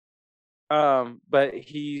 But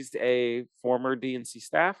he's a former DNC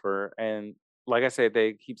staffer, and like I said,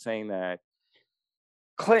 they keep saying that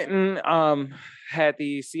Clinton had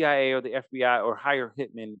the CIA or the FBI or higher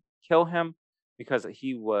hitmen kill him because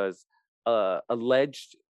he was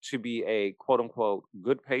alleged to be a quote unquote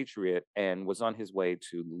good patriot and was on his way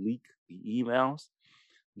to leak the emails.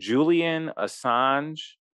 Julian Assange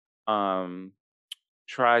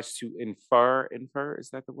tries to infer, is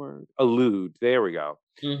that the word? Allude, there we go.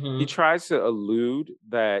 He tries to allude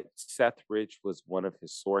that Seth Rich was one of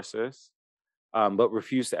his sources, but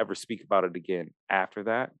refused to ever speak about it again after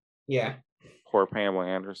that. Yeah. Poor Pamela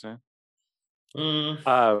Anderson.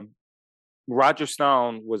 Roger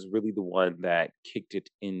Stone was really the one that kicked it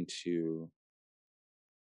into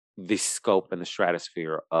the scope and the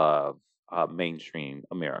stratosphere of mainstream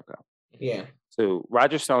America. Yeah. So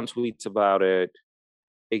Roger Stone tweets about it.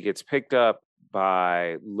 It gets picked up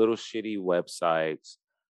by little shitty websites.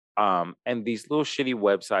 And these little shitty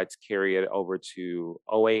websites carry it over to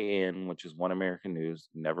OAN, which is One American News.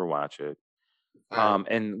 Never watch it.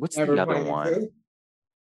 And what's the other one?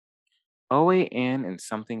 OAN and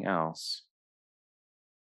something else.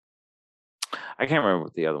 I can't remember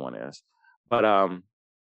what the other one is. But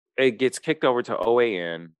it gets kicked over to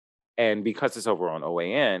OAN. And because it's over on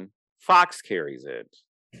OAN, Fox carries it.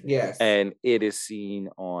 Yes. And it is seen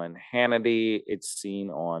on Hannity. It's seen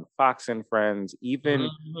on Fox and Friends. Even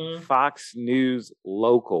Fox News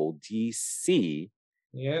Local DC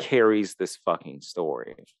carries this fucking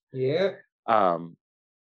story. Yeah. And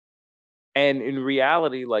in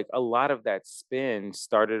reality, like, a lot of that spin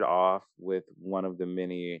started off with one of the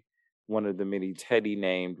many Teddy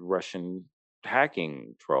named Russian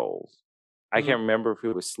hacking trolls. I can't remember if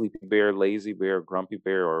it was Sleepy Bear, Lazy Bear, Grumpy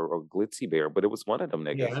Bear, or Glitzy Bear, but it was one of them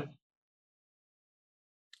niggas.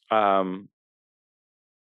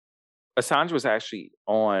 Assange was actually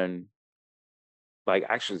on, like,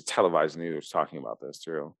 actually televised news talking about this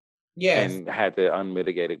too. Yes. And had the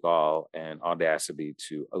unmitigated gall and audacity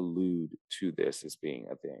to allude to this as being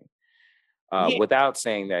a thing. Without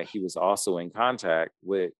saying that he was also in contact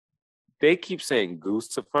with, they keep saying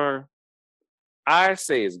Guccifer. I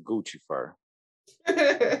say it's Gucci fur.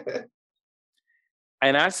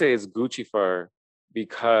 And I say it's Gucci fur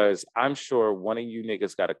because I'm sure one of you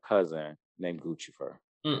niggas got a cousin named Gucci fur.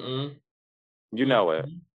 You know it.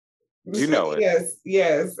 You know it.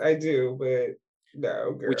 Yes, I do, but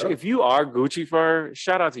no, girl. Which, if you are Gucci fur,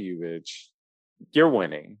 shout out to you, bitch. You're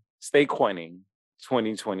winning. Stay coining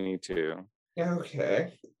 2022.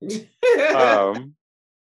 Okay.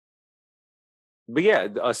 But yeah,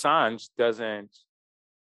 Assange doesn't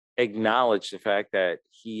acknowledge the fact that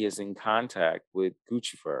he is in contact with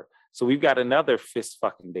Gucci fur. So we've got another fist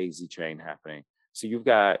fucking daisy train happening. So you've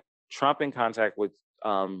got Trump in contact with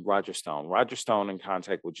Roger Stone in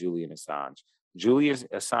contact with Julian Assange, Julian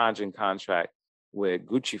Assange in contact with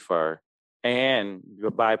Gucci fur, and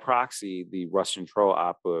by proxy, the Russian troll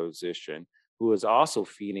opposition, who is also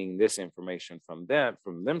feeding this information from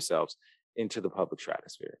themselves into the public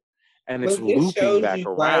stratosphere. And it's looping back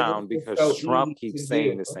around because so Trump keeps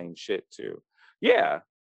saying the same shit too. Yeah.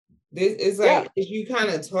 This is like, if you kind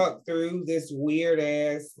of talk through this weird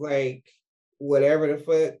ass, like, whatever the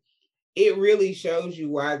fuck, it really shows you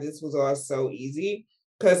why this was all so easy.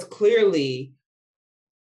 Because clearly,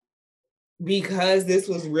 because this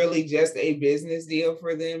was really just a business deal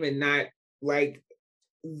for them and not like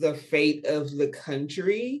the fate of the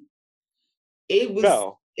country, it was.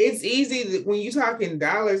 No. It's easy when you talk in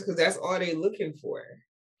dollars because that's all they're looking for.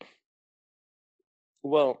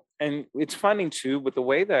 Well, and it's funny too, but the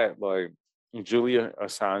way that like Julian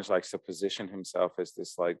Assange likes to position himself as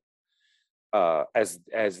this like as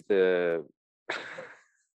the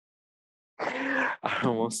I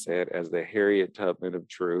almost said as the Harriet Tubman of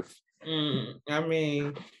truth. I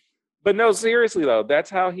mean, but no, seriously though, that's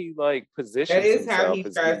how he like positions himself. That is how he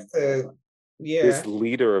tries to, this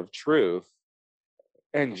leader of truth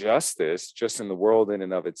and justice just in the world in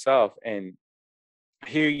and of itself. And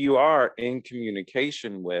here you are in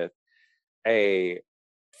communication with a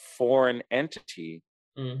foreign entity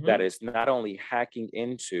that is not only hacking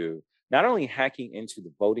into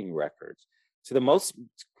the voting records to the most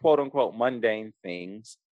quote unquote mundane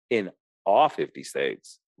things in all 50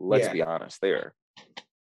 states. Let's be honest there.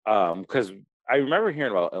 Because I remember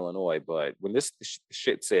hearing about Illinois, but when this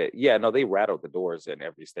shit said, they rattled the doors in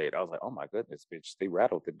every state. I was like, oh my goodness, bitch, they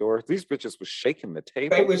rattled the doors. These bitches was shaking the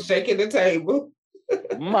table. They were shaking the table.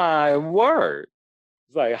 My word.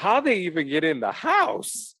 It's like, how they even get in the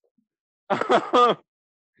house? That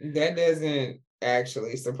doesn't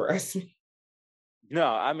actually surprise me. No,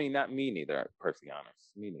 I mean, not me neither, perfectly honest.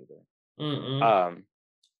 Me neither.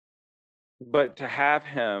 But to have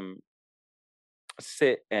him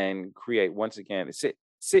sit and create, once again, sit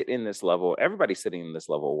in this level, everybody's sitting in this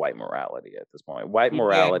level of white morality at this point. White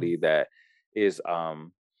morality that is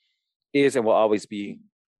and will always be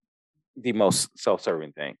the most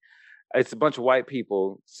self-serving thing. It's a bunch of white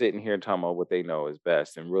people sitting here talking about what they know is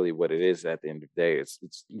best, and really what it is at the end of the day,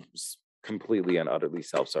 it's completely and utterly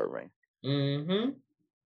self-serving.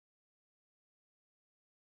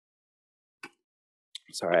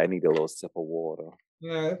 Sorry, I need a little sip of water.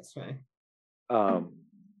 No, that's fine.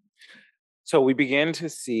 So we began to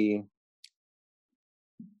see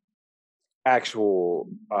actual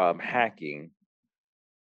hacking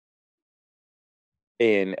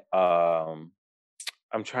in I'm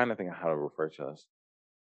trying to think of how to refer to this.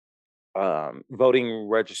 Voting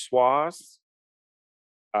registrars,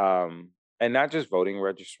 and not just voting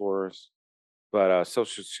registrars, but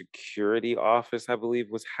Social Security office, I believe,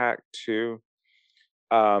 was hacked too.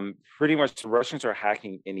 Pretty much the Russians are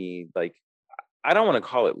hacking any, like, I don't want to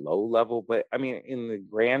call it low level, but I mean, in the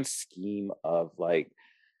grand scheme of like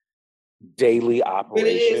daily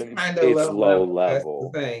operations, it's low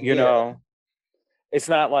level. You know, it's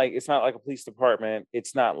not like a police department.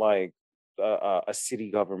 It's not like a city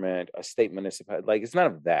government, a state municipality. Like, it's none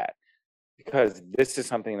of that, because this is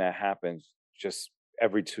something that happens just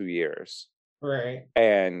every 2 years, right?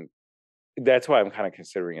 And that's why I'm kind of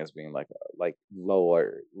considering as being like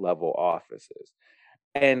lower level offices.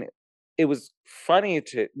 And it was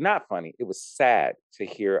it was sad to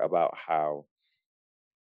hear about how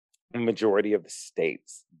the majority of the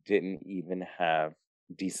states didn't even have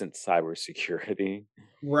decent cybersecurity.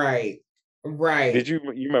 Right. Did you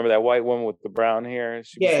remember that white woman with the brown hair?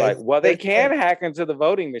 She was like, well, they can hack into the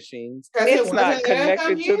voting machines. It's not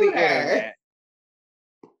connected to the internet.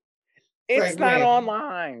 It's not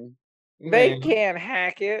online. They can't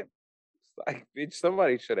hack it. Like, bitch,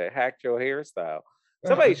 somebody should have hacked your hairstyle.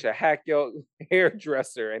 Somebody should hack your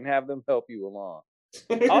hairdresser and have them help you along.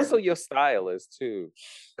 Also, your stylist too,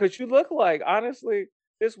 because you look like, honestly,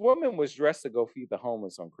 this woman was dressed to go feed the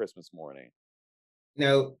homeless on Christmas morning.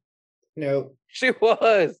 No. She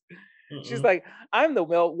was. She's like, I'm the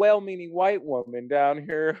well-meaning white woman down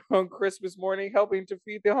here on Christmas morning helping to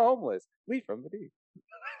feed the homeless. Leave from the D.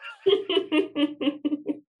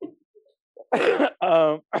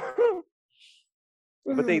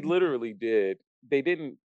 But they literally did.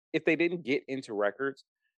 If they didn't get into records,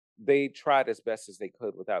 they tried as best as they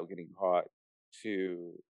could without getting caught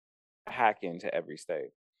to hack into every state.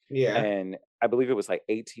 Yeah. And I believe it was like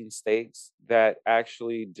 18 states that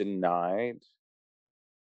actually denied.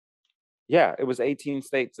 Yeah, it was 18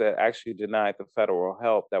 states that actually denied the federal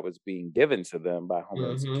help that was being given to them by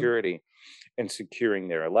Homeland Security in securing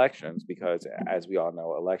their elections, because as we all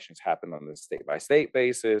know, elections happen on a state by state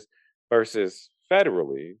basis versus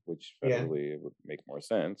federally, which federally it would make more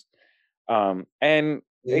sense. And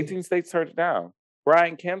 18 states turned it down.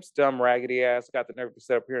 Brian Kemp's dumb raggedy ass got the nerve to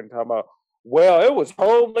sit up here and talk about, well, it was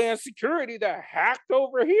Homeland Security that hacked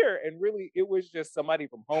over here. And really, it was just somebody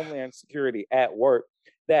from Homeland Security at work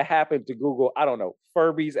that happened to Google, I don't know,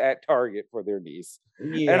 Furbies at Target for their niece.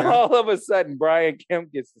 Yeah. And all of a sudden, Brian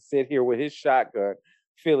Kemp gets to sit here with his shotgun,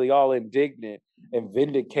 feeling all indignant and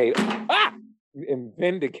vindicated. And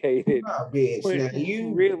vindicated. Oh, bitch. Now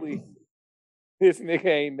you really, this nigga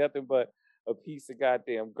ain't nothing but a piece of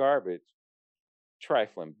goddamn garbage.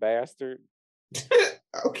 Trifling bastard.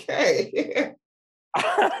 Okay.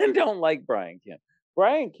 I don't like Brian Kemp.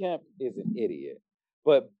 Brian Kemp is an idiot,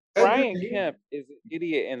 but Brian Kemp is an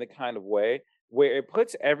idiot in the kind of way where it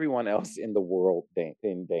puts everyone else in the world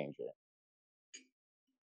in danger.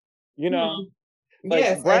 You know, like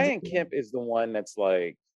yes, Brian Kemp is the one that's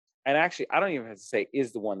like, and actually, I don't even have to say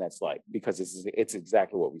is the one that's like, because it's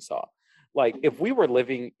exactly what we saw. Like, if we were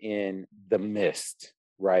living in the mist,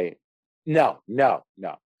 right? No.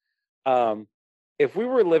 If we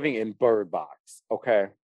were living in Bird Box, okay,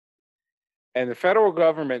 and the federal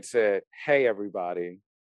government said, hey, everybody,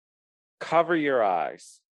 cover your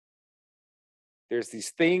eyes. There's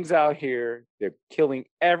these things out here. They're killing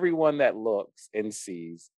everyone that looks and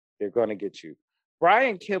sees. They're going to get you.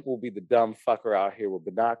 Brian Kemp will be the dumb fucker out here with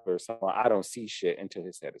binoculars. So I don't see shit until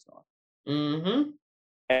his head is gone.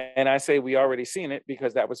 And I say we already seen it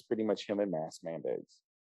because that was pretty much him in mask mandates.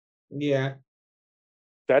 Yeah.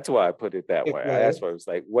 That's why I put it that way. That's why I was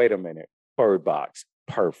like, wait a minute. Bird Box.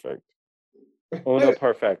 Perfect. Uno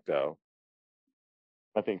perfecto.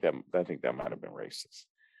 I think that might have been racist.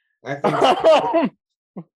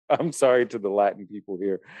 I'm sorry to the Latin people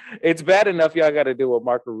here. It's bad enough y'all got to deal with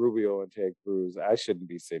Marco Rubio and Ted Cruz. I shouldn't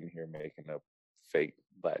be sitting here making up fake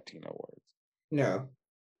Latino words. No,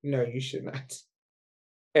 you should not.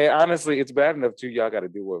 And honestly, it's bad enough too. Y'all got to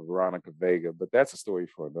deal with Veronica Vega, but that's a story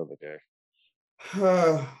for another day.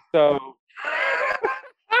 So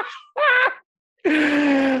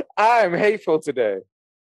I'm hateful today.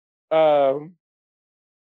 So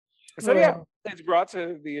yeah, it's brought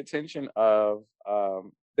to the attention of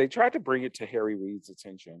they tried to bring it to Harry Reid's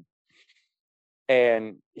attention,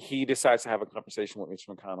 and he decides to have a conversation with Mitch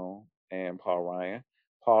McConnell and Paul Ryan.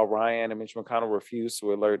 Paul Ryan and Mitch McConnell refused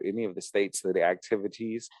to alert any of the states to the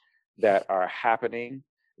activities that are happening.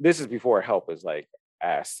 This is before help is like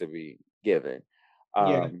asked to be given.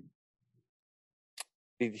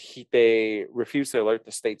 They refuse to alert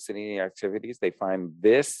the states to any activities. They find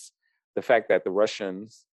the fact that the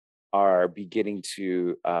Russians are beginning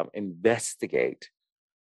to investigate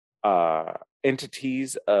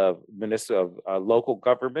entities of local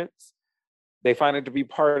governments. They find it to be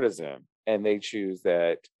partisan, and they choose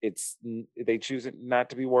it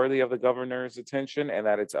not to be worthy of the governor's attention, and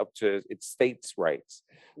that it's up to its states' rights,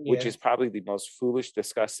 which is probably the most foolish,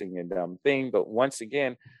 disgusting, and dumb thing. But once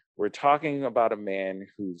again, we're talking about a man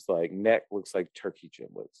whose like neck looks like turkey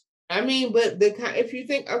giblets. I mean, but if you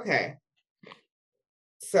think, okay,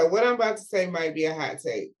 so what I'm about to say might be a hot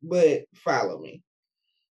take, but follow me.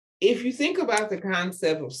 If you think about the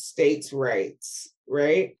concept of states' rights,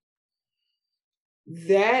 right?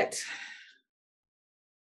 That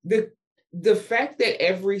the fact that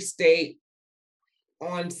every state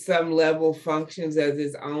on some level functions as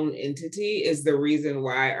its own entity is the reason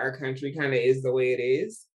why our country kind of is the way it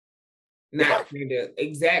is. Not the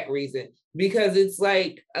exact reason, because it's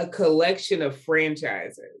like a collection of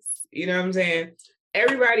franchises. You know what I'm saying?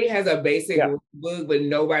 Everybody has a basic book, but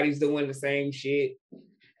nobody's doing the same shit.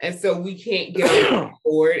 And so we can't get on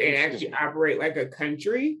board and actually operate like a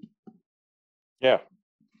country. Yeah.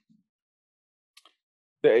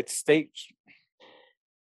 It's states.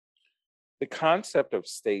 the concept of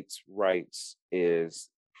states' rights is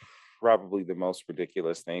probably the most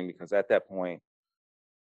ridiculous thing, because at that point,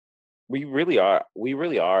 we really are,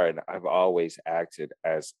 and I've always acted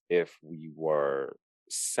as if we were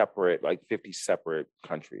separate, like 50 separate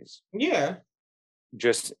countries. Yeah.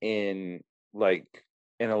 Just in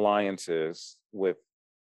alliances with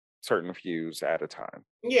certain fews at a time.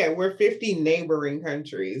 Yeah, we're 50 neighboring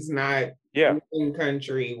countries, not one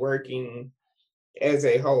country working as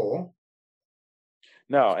a whole.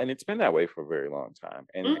 No, and it's been that way for a very long time.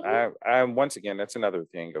 And I once again, that's another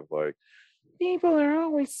thing of like, people are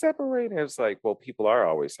always separated. It's like, well, people are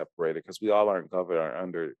always separated because we all aren't governed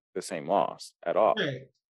under the same laws at all. Right.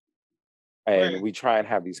 And we try and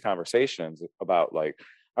have these conversations about, like,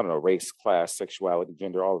 I don't know, race, class, sexuality,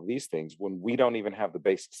 gender, all of these things, when we don't even have the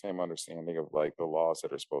basic same understanding of like the laws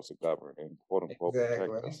that are supposed to govern and quote unquote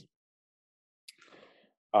protect us.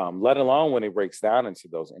 Let alone when it breaks down into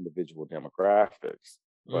those individual demographics.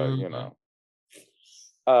 But you know,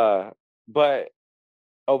 but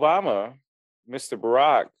Obama, Mr.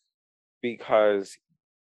 Barack, because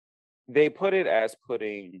they put it as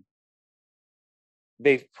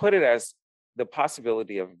the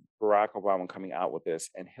possibility of Barack Obama coming out with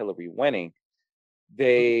this and Hillary winning.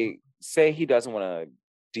 They say he doesn't want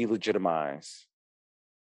to delegitimize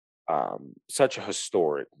such a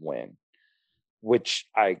historic win, which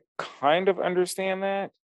I kind of understand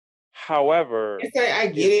that. However, I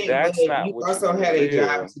get it, but you also had a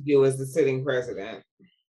job to do as the sitting president.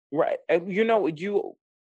 Right. And you know, you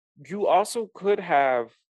also could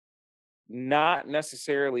have not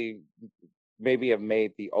necessarily maybe have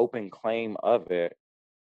made the open claim of it,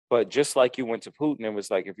 but just like you went to Putin and was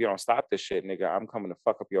like, if you don't stop this shit, nigga, I'm coming to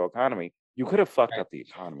fuck up your economy. You could have fucked up the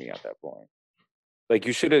economy at that point. Like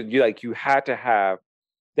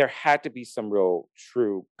there had to be some real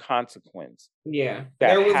true consequence. Yeah.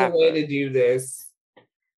 There was a way to do this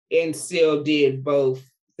and still did both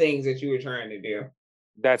things that you were trying to do.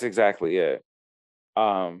 That's exactly it.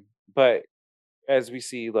 But as we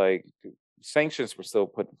see, like, sanctions were still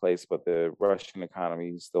put in place, but the Russian economy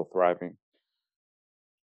is still thriving.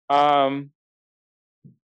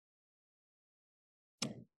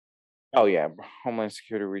 Oh yeah, Homeland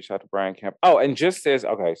Security reached out to Brian Kemp. Oh, and just as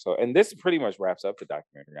and this pretty much wraps up the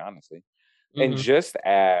documentary, honestly. And just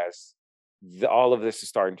as all of this is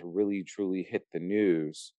starting to really truly hit the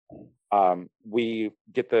news, we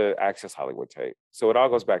get the Access Hollywood tape. So it all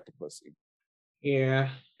goes back to pussy. Yeah.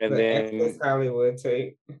 And then Access Hollywood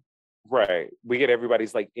tape. Right. We get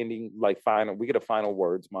everybody's like ending, like we get a final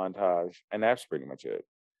words montage, and that's pretty much it.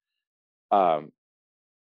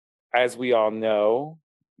 As we all know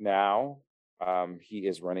now, he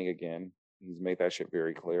is running again. He's made that shit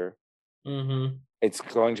very clear. It's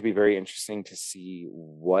going to be very interesting to see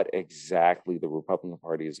what exactly the Republican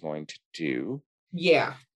Party is going to do.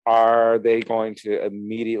 Yeah. Are they going to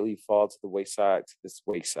immediately fall to the wayside?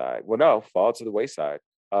 Fall to the wayside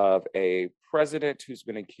of a president who's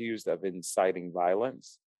been accused of inciting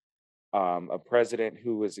violence, a president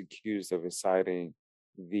who was accused of inciting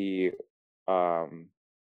the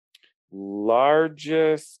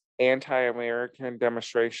largest anti-American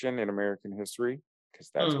demonstration in American history, because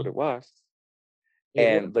that's what it was.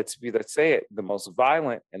 And let's say it, the most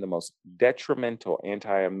violent and the most detrimental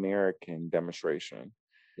anti-American demonstration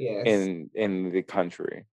in the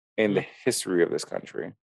country, in the history of this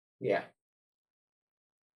country. Yeah.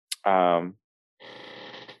 Or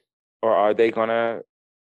are they gonna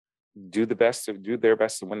do their best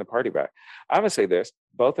to win the party back? I would say this: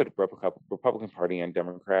 both of the Republican Party and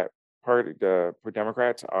Democrat Party, for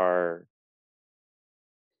Democrats, are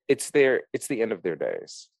it's the end of their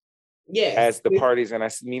days. Yes. As the parties, and I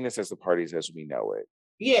mean this as the parties as we know it.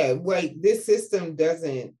 Yeah, like this system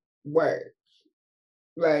doesn't work.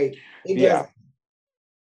 Like it doesn't.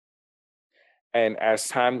 And as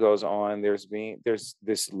time goes on, there's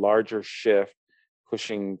this larger shift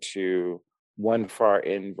pushing to one far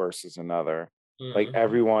end versus another. Like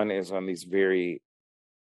everyone is on these very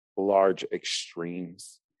large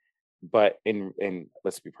extremes. But in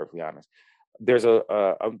let's be perfectly honest, there's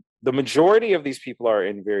the majority of these people are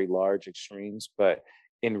in very large extremes, but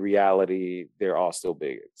in reality, they're all still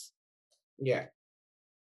bigots. Yeah.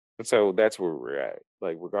 So that's where we're at,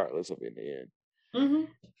 like regardless of in the end.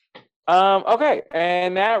 Okay,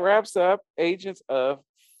 and that wraps up Agents of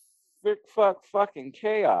Fucking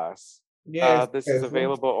Chaos. Yes, this is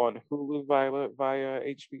available on Hulu via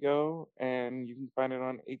HBO, and you can find it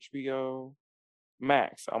on HBO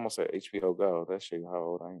Max. I almost said HBO Go. That shows you how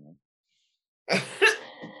old I am.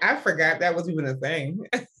 I forgot that was even a thing.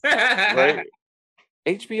 Right?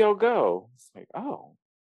 HBO Go. It's like, oh,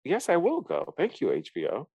 yes, I will go. Thank you,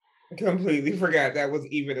 HBO. Completely forgot that was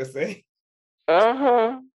even a thing.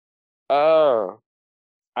 I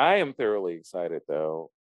am thoroughly excited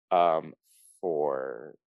though,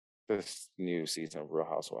 for this new season of Real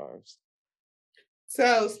Housewives.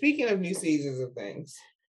 So speaking of new seasons of things,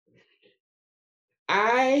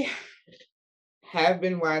 I have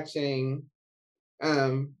been watching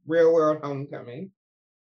Real World Homecoming.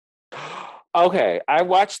 Okay, I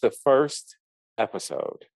watched the first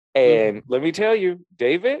episode, and let me tell you,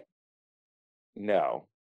 David, no.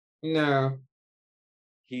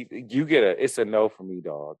 It's a no for me,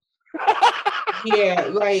 dog. Yeah,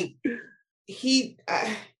 like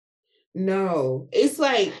no. It's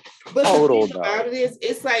like, but total the thing about it is,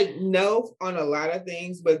 it's like no on a lot of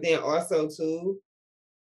things, but then also too,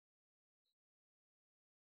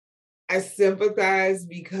 I sympathize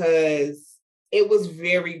because it was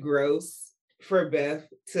very gross for Beth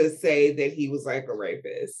to say that he was like a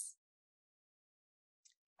rapist.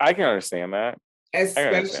 I can understand that.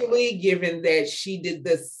 Especially given that she did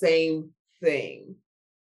the same thing.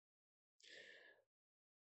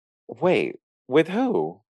 Wait, with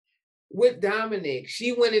who? With Dominic.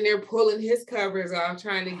 She went in there pulling his covers off,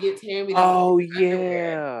 trying to get Tammy to oh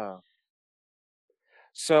yeah.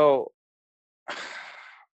 So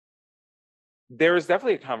there was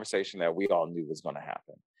definitely a conversation that we all knew was going to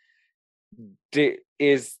happen.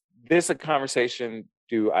 Is this a conversation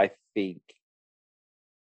do I think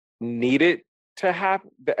needed to happen?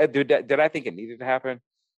 Did I think it needed to happen?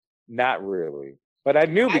 Not really. But I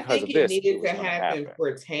knew because of this. It needed to happen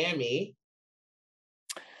for Tammy.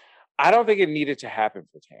 I don't think it needed to happen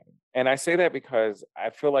for Tammy. And I say that because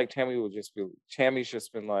I feel like Tammy's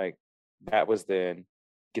just been like, that was then,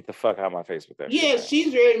 get the fuck out of my face with that. Yeah,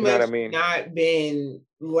 she's very much not been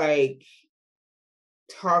like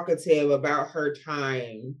talkative about her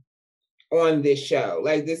time on this show.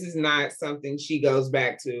 Like, this is not something she goes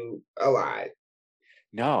back to a lot.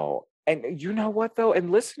 No. And you know what though?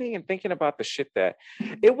 And listening and thinking about the shit that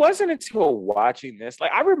it wasn't until watching this,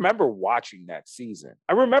 like I remember watching that season.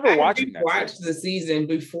 I watched the season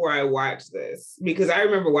before I watched this because I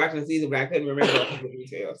remember watching the season, but I couldn't remember all the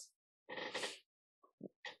details.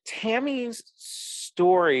 Tammy's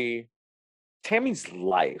story, Tammy's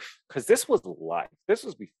life, because this was life. This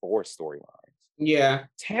was before storylines. Yeah.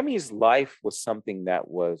 Tammy's life was something that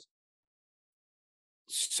was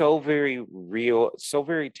so very real, so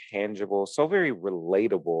very tangible, so very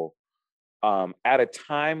relatable, at a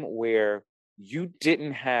time where you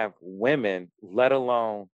didn't have women, let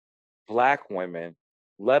alone Black women,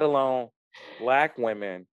 let alone Black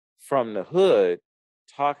women from the hood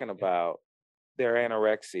talking about their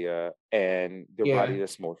anorexia and their body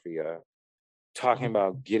dysmorphia, talking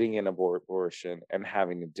about getting an abortion and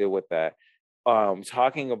having to deal with that,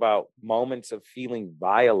 talking about moments of feeling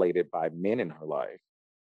violated by men in her life.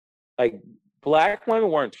 Like Black women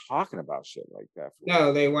weren't talking about shit like that.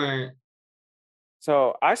 No, they weren't.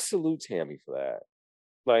 So I salute Tammy for that.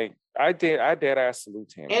 Like I did salute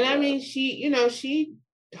Tammy. And I mean, she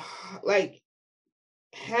like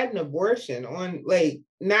had an abortion on, like,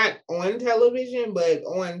 not on television, but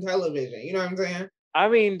on television. You know what I'm saying? I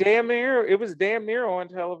mean, it was damn near on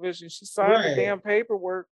television. She signed the damn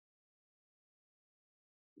paperwork.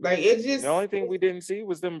 Like, it just, the only thing we didn't see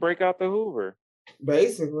was them break out the Hoover.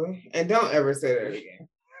 Basically. And don't ever say that again.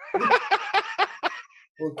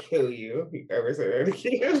 We'll kill you if you ever say that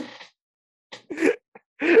again.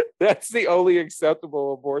 That's the only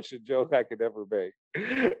acceptable abortion joke I could ever make.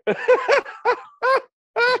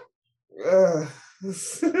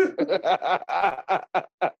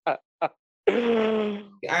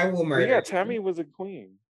 I will murder. Yeah, Tammy was a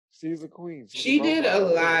queen. She's a queen. She did a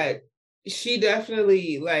lot. She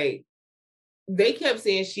definitely, like, they kept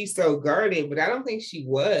saying she's so guarded, but I don't think she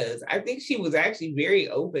was. I think she was actually very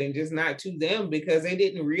open, just not to them because they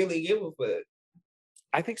didn't really give a fuck.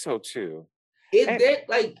 I think so too.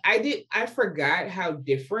 I forgot how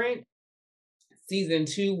different season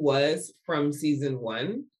 2 was from season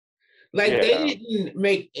 1. Like, they didn't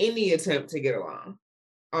make any attempt to get along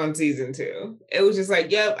on season 2. It was just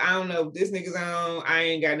like, yep, I don't know if this nigga's on. I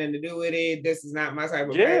ain't got nothing to do with it. This is not my type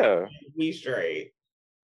of person. Be straight.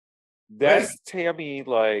 That's Tammy,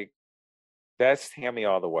 like, that's Tammy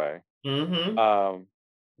all the way. Mm-hmm.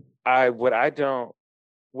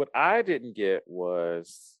 What I didn't get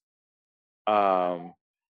was, I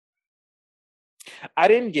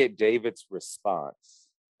didn't get David's response.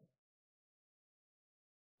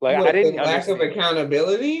 Like, I didn't lack of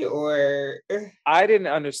accountability, or I didn't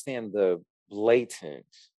understand the blatant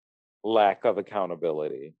lack of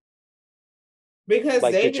accountability. Because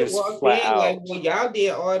like, David walked in like, well, y'all did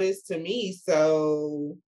all this to me,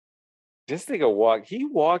 so This nigga walked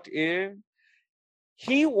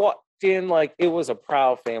in like it was a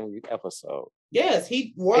Proud Family episode. Yes,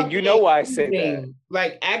 he walked and you know why I say that.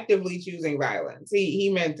 Like actively choosing violence. He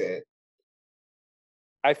meant it.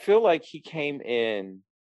 I feel like he came in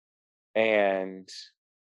and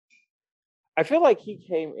I feel like he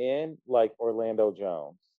came in like Orlando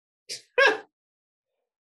Jones.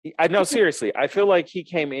 I know, seriously. I feel like he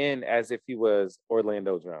came in as if he was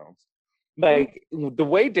Orlando Jones. Like the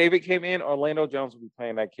way David came in, Orlando Jones would be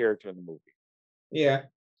playing that character in the movie. Yeah.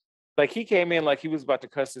 Like he came in like he was about to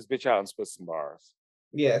cuss this bitch out and spit some bars.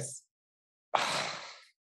 Yes.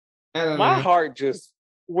 My heart just,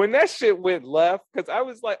 when that shit went left, because I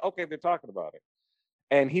was like, okay, they're talking about it.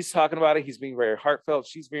 And he's talking about it. He's being very heartfelt.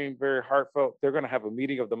 She's being very heartfelt. They're going to have a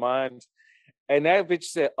meeting of the minds. And that bitch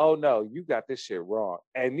said, oh no, you got this shit wrong.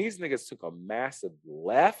 And these niggas took a massive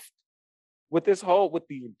left with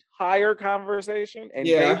the entire conversation. And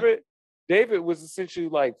David was essentially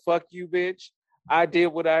like, fuck you, bitch. I did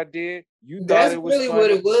what I did. You That's thought it was really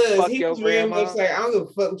what it was. Fuck he was very much like, I don't give a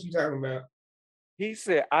fuck what you talking about. He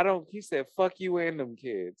said, fuck you and them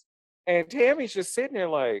kids. And Tammy's just sitting there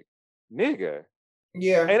like, nigga.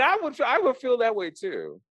 Yeah. And I would feel that way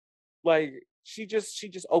too. Like she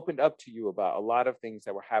just opened up to you about a lot of things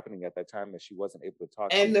that were happening at that time that she wasn't able to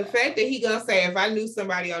talk to. And the fact that he gonna say, if I knew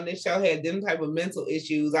somebody on this show had them type of mental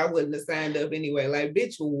issues, I wouldn't have signed up anyway. Like,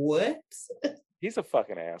 bitch, what? He's a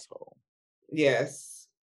fucking asshole. Yes.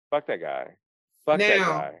 Fuck that guy. Fuck that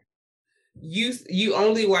guy. You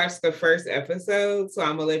only watched the first episode, so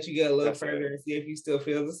I'm gonna let you go a little further and see if you still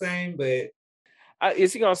feel the same. But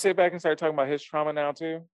is he gonna sit back and start talking about his trauma now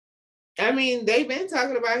too? I mean, they've been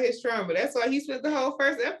talking about his trauma. That's why he spent the whole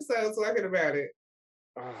first episode talking about it.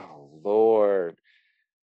 Oh Lord.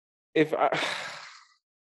 You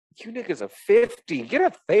niggas are 50. Get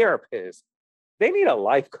a therapist. They need a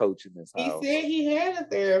life coach in this house. He said he had a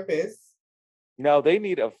therapist. No, they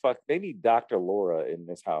need Dr. Laura in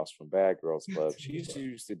this house from Bad Girls Club. She's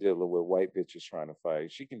used to dealing with white bitches trying to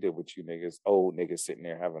fight. She can deal with you niggas, old niggas sitting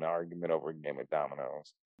there having an argument over a game of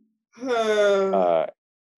dominoes.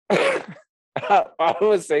 I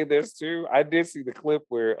would say this too. I did see the clip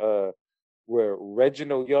where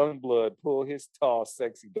Reginald Youngblood pulled his tall,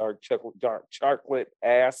 sexy, dark chocolate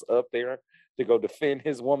ass up there to go defend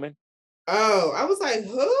his woman. Oh, I was like,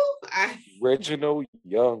 who? Reginald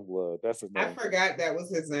Youngblood. That's his name. I forgot that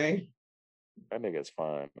was his name. That nigga's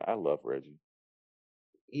fine. I love Reggie.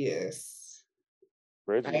 Yes.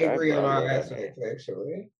 Reggie, I agree on all aspects,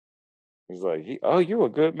 actually. He's like, you a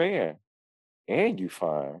good man. And you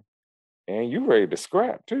fine. And you ready to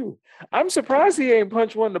scrap, too. I'm surprised he ain't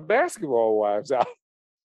punched one of the basketball wives out.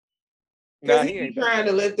 Because he be trying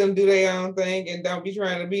to let them do their own thing and don't be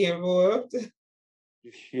trying to be involved.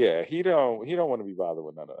 Yeah, he don't want to be bothered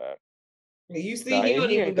with none of that. You see, he don't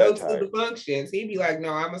even go to the functions. He'd be like,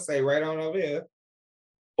 no, I'm going to stay right on over here.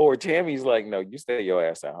 Or Tammy's like, no, you stay your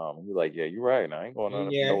ass at home. And you're like, yeah, you're right. I ain't going on.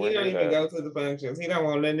 Yeah, he don't even go to the functions. He don't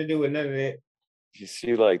want nothing to do with none of that.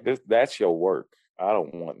 She like, that's your work. I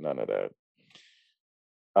don't want none of that.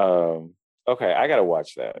 Okay, I got to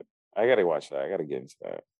watch that. I got to get into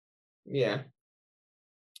that. Yeah.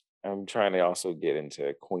 I'm trying to also get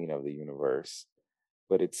into Queen of the Universe,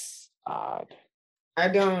 but it's odd. I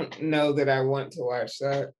don't know that I want to watch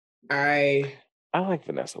that. I like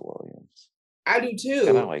Vanessa Williams. I do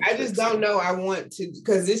too. I just don't know I want to,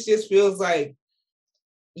 because this just feels like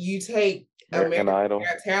you take American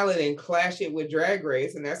Got Talent and clash it with Drag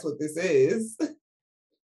Race, and that's what this is.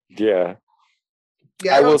 Yeah.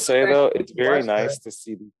 I will say though, it's very nice to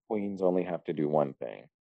see the queens only have to do one thing.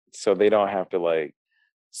 So they don't have to like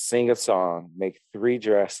sing a song, make 3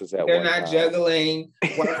 dresses at They're one time. They're not juggling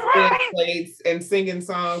plates and singing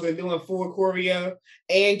songs and doing full choreo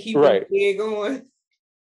and keeping the kid going.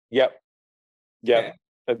 Yep. Yeah.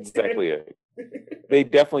 That's exactly it. They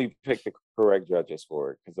definitely picked the correct judges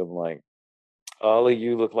for it, because I'm like, all of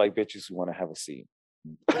you look like bitches who want to have a seat.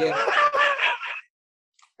 Yeah.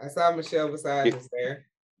 I saw Michelle Visage is there,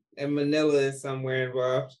 and Manila is somewhere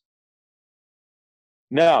involved.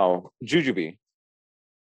 No, Jujubee.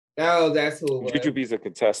 Oh, that's who it was. Jujubee's a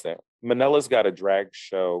contestant. Manila's got a drag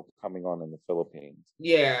show coming on in the Philippines.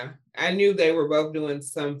 Yeah, I knew they were both doing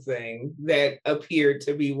something that appeared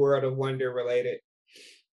to be World of Wonder related.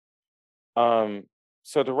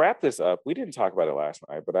 So to wrap this up, we didn't talk about it last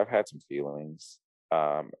night, but I've had some feelings.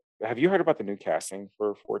 Have you heard about the new casting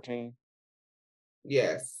for 14?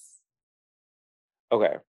 Yes.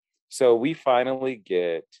 Okay. So we finally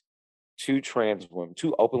get 2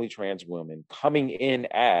 openly trans women coming in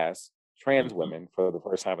as trans women for the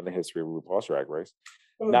first time in the history of RuPaul's Drag Race.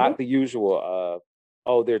 Not the usual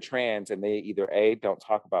oh, they're trans, and they either A, don't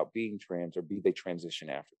talk about being trans, or B, they transition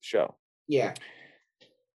after the show. Yeah.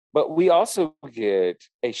 But we also get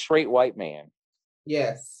a straight white man.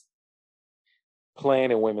 Yes.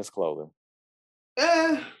 Playing in women's clothing.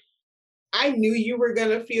 I knew you were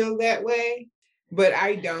gonna feel that way, but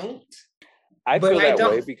I don't. I feel that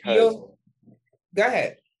way because go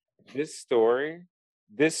ahead. This story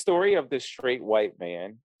of this straight white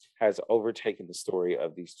man has overtaken the story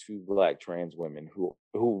of these two Black trans women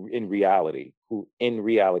who in reality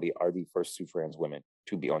are the first two trans women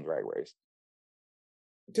to be on Drag Race.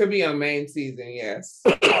 To be on main season, yes.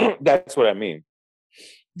 That's what I mean.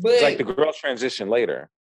 But it's like the girls transition later,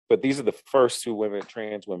 but these are the first two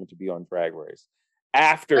trans women to be on Drag Race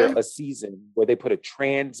after a season where they put a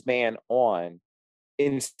trans man on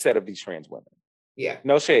instead of these trans women. Yeah.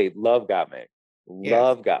 No shade. Love Gottmik.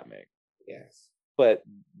 Love Gottmik. Yes. But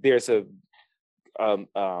there's a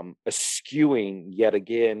skewing yet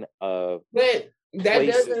again of but that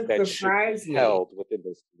doesn't surprise me held within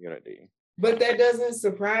this community. But that doesn't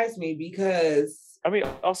surprise me because I mean,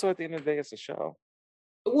 also at the end of the day, it's a show.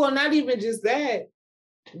 Well, not even just that.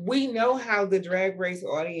 We know how the Drag Race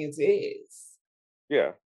audience is.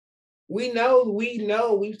 Yeah. We know,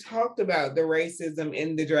 we've talked about the racism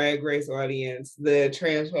in the Drag Race audience, the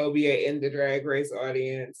transphobia in the Drag Race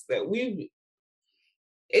audience,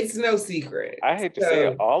 it's no secret. I hate to say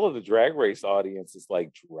it, all of the Drag Race audience is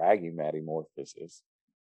like dragging Maddie Morphosis.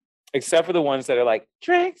 Except for the ones that are like,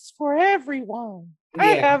 drinks for everyone. Yeah. I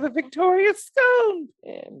have a Victoria Stone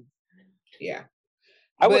pin. Yeah.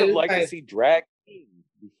 I would have liked to see drag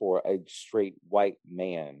before a straight white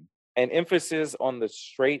man. An emphasis on the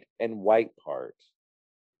straight and white part.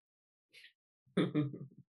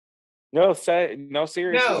 No,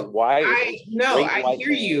 seriously. No, why? I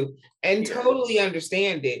hear you and totally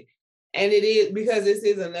understand it. And it is because this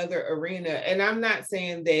is another arena. And I'm not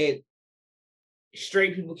saying that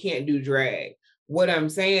straight people can't do drag. What I'm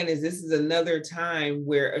saying is this is another time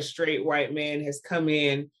where a straight white man has come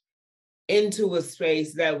into a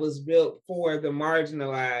space that was built for the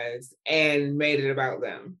marginalized and made it about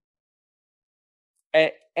them.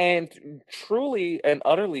 And truly and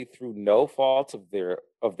utterly through no fault of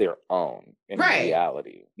their own in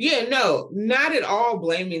reality. Yeah, no, not at all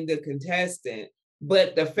blaming the contestant,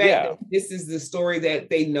 but the fact that this is the story that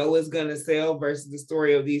they know is going to sell versus the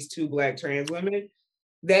story of these two Black trans women,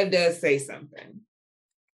 that does say something.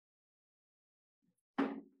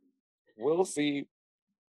 We'll see.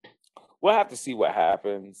 We'll have to see what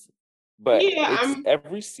happens. But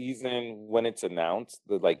every season when it's announced,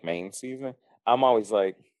 the like main season, I'm always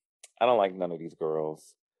like, I don't like none of these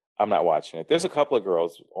girls. I'm not watching it. There's a couple of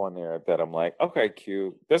girls on there that I'm like, okay,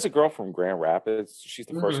 cute. There's a girl from Grand Rapids. She's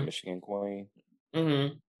the first Michigan queen,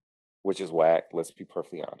 which is whack. Let's be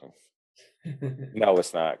perfectly honest. No,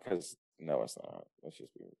 it's not. Let's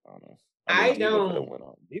just be honest. I don't.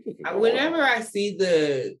 Whenever I see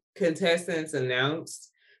the contestants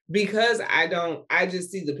announced, because I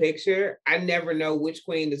just see the picture. I never know which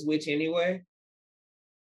queen is which anyway.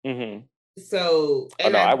 Mm-hmm. So,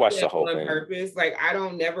 and I watched the whole thing on purpose. Like, I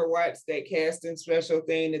don't never watch that casting special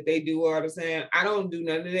thing that they do all the time. I don't do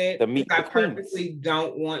none of that. I purposely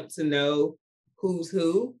don't want to know who's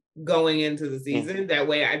who going into the season. Mm-hmm. That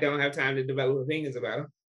way, I don't have time to develop opinions about them.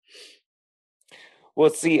 Well,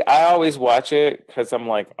 see, I always watch it because I'm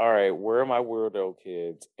like, all right, where are my weirdo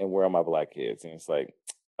kids and where are my Black kids? And it's like,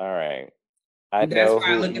 all right, I know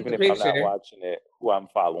who, even if I'm not watching it, who I'm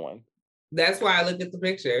following. That's why I look at the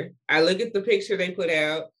picture. I look at the picture they put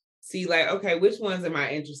out, see like, okay, which ones am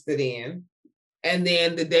I interested in? And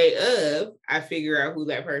then the day of, I figure out who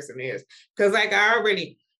that person is. Because like I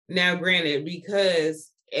already, now granted, because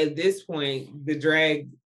at this point, the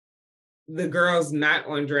girls not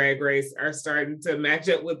on Drag Race are starting to match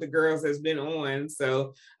up with the girls that's been on.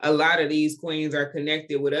 So a lot of these queens are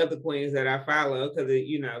connected with other queens that I follow because,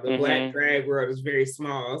 the Black drag world is very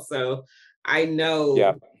small. So I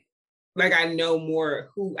know, I know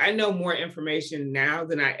more information now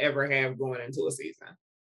than I ever have going into a season.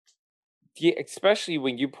 Yeah, especially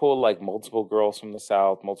when you pull like multiple girls from the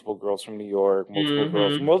South, multiple girls from New York,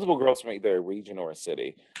 multiple girls from either a region or a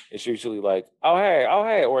city. It's usually like, oh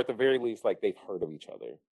hey, or at the very least, like they've heard of each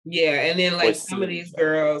other. Yeah, and then like some of these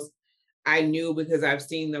girls I knew because I've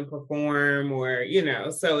seen them perform, or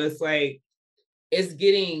so it's like it's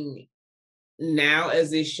getting now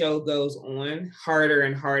as this show goes on harder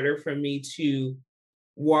and harder for me to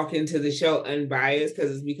walk into the show unbiased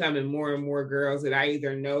because it's becoming more and more girls that I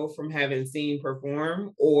either know from having seen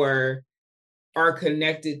perform or are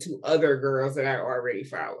connected to other girls that I already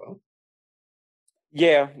follow.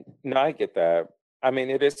 Yeah, no, I get that. I mean,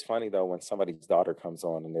 it is funny though when somebody's daughter comes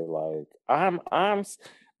on and they're like, I'm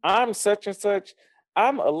such and such.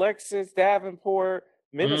 I'm Alexis Davenport,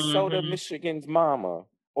 Minnesota, Michigan's mama,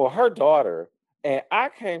 or her daughter. And I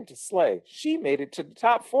came to slay. She made it to the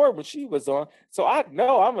top 4 when she was on. So I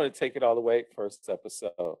know I'm going to take it all the way. First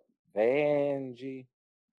episode. Vanjie.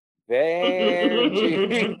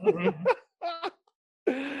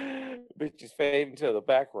 Bitches fade into the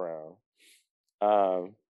background.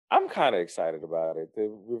 I'm kind of excited about it. The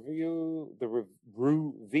reveal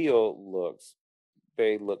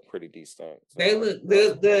they look pretty decent. So. They look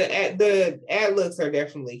the ad looks are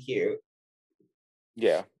definitely cute.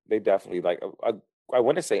 Yeah, they definitely like. I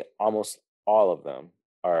want to say almost all of them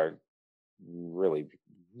are really.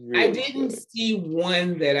 I didn't see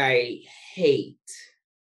one that I hate.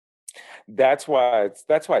 That's why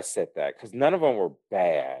I said that, because none of them were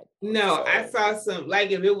bad. No, so. I saw some,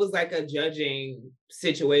 like if it was like a judging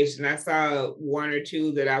situation, I saw 1 or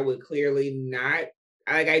 2 that I would clearly not,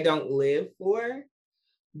 like I don't live for,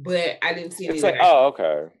 but I didn't see any. It's like, oh,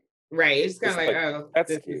 okay. Right. It's kind of like, oh,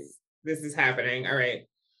 that's this is happening. All right.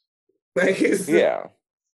 Like it's yeah.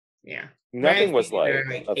 Yeah. Nothing was like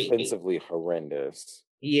offensively horrendous.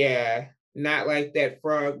 Yeah. Not like that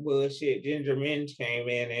frog bullshit Ginger Minj came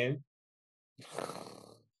in and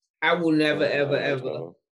I will never,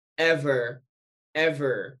 ever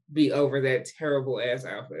be over that terrible ass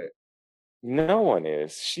outfit. No one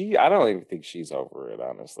is. I don't even think she's over it,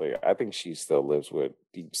 honestly. I think she still lives with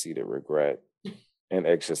deep-seated regret and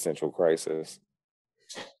existential crisis.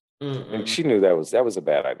 And she knew that was a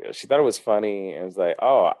bad idea. She thought it was funny and was like,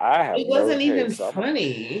 oh, I have. It wasn't even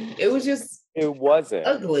funny. It was just. It wasn't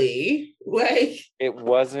ugly. Like it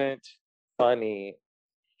wasn't funny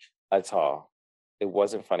at all. It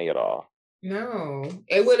wasn't funny at all. No,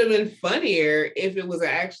 it would have been funnier if it was an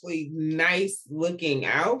actually nice looking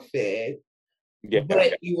outfit. Yeah,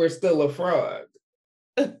 but you were still a frog.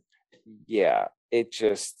 Yeah, it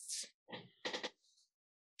just.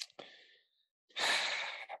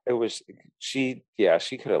 It was she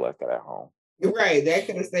could have left that at home. Right, that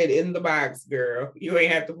could have stayed in the box, girl. You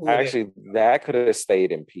ain't have to pull actually it. That could have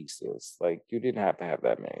stayed in pieces. Like you didn't have to have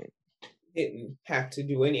that made. Didn't have to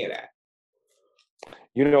do any of that.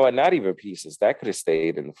 You know what? Not even pieces. That could have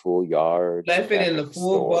stayed in the full yard. Left it in the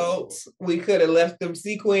full vault. We could have left them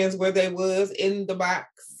sequins where they was in the box.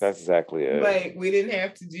 That's exactly it. Like we didn't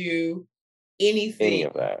have to do anything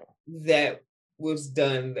of that was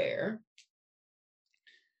done there.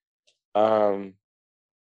 Well,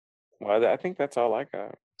 I think that's all I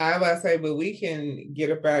got. I was about to say, but we can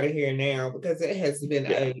get up out of here now because it has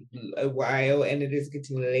been a while and it is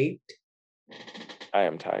getting late. I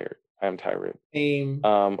am tired. On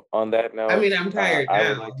that note, I mean, I'm tired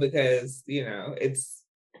now because it's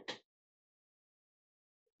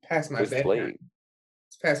past my bedtime.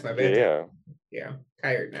 It's past my bedtime. Yeah,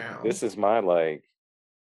 tired now. This is my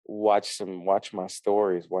watch my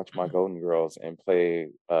stories, watch my Golden Girls, and play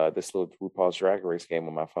this little RuPaul's Drag Race game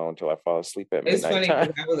on my phone until I fall asleep at midnight. It's funny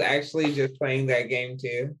because I was actually just playing that game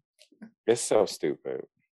too. It's so stupid.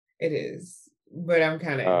 It is, but I'm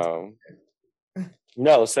kind of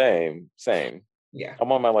no, same. Yeah,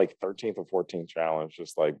 I'm on my 13th or 14th challenge.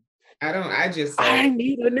 Just like I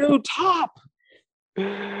need a new top.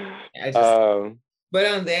 But on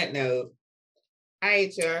that note,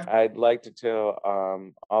 I'd like to tell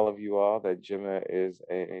all of you all that Gemma is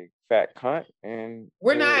a fat cunt, and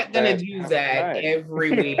we're not gonna do that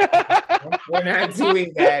every week. We're not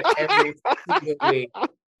doing that every single week.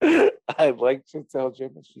 I'd like to tell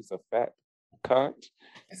Gemma she's a fat cunt.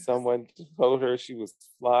 Someone told her she was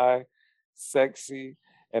fly, sexy,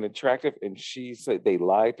 and attractive, and she said they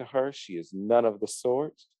lied to her. She is none of the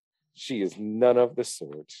sort. She is none of the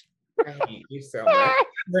sort. I hate you so much.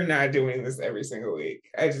 We're not doing this every single week.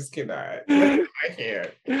 I just cannot. I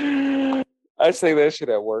can't. I say that shit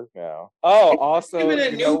at work now. Oh, also, even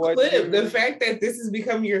a new clip. The fact that this has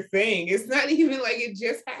become your thing, it's not even like it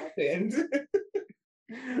just happened.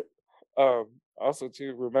 Also,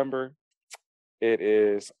 too, remember, it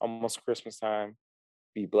is almost Christmas time.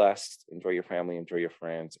 Be blessed. Enjoy your family. Enjoy your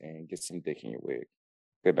friends, and get some dick in your wig.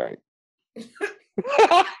 Good night.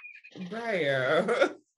 Bye.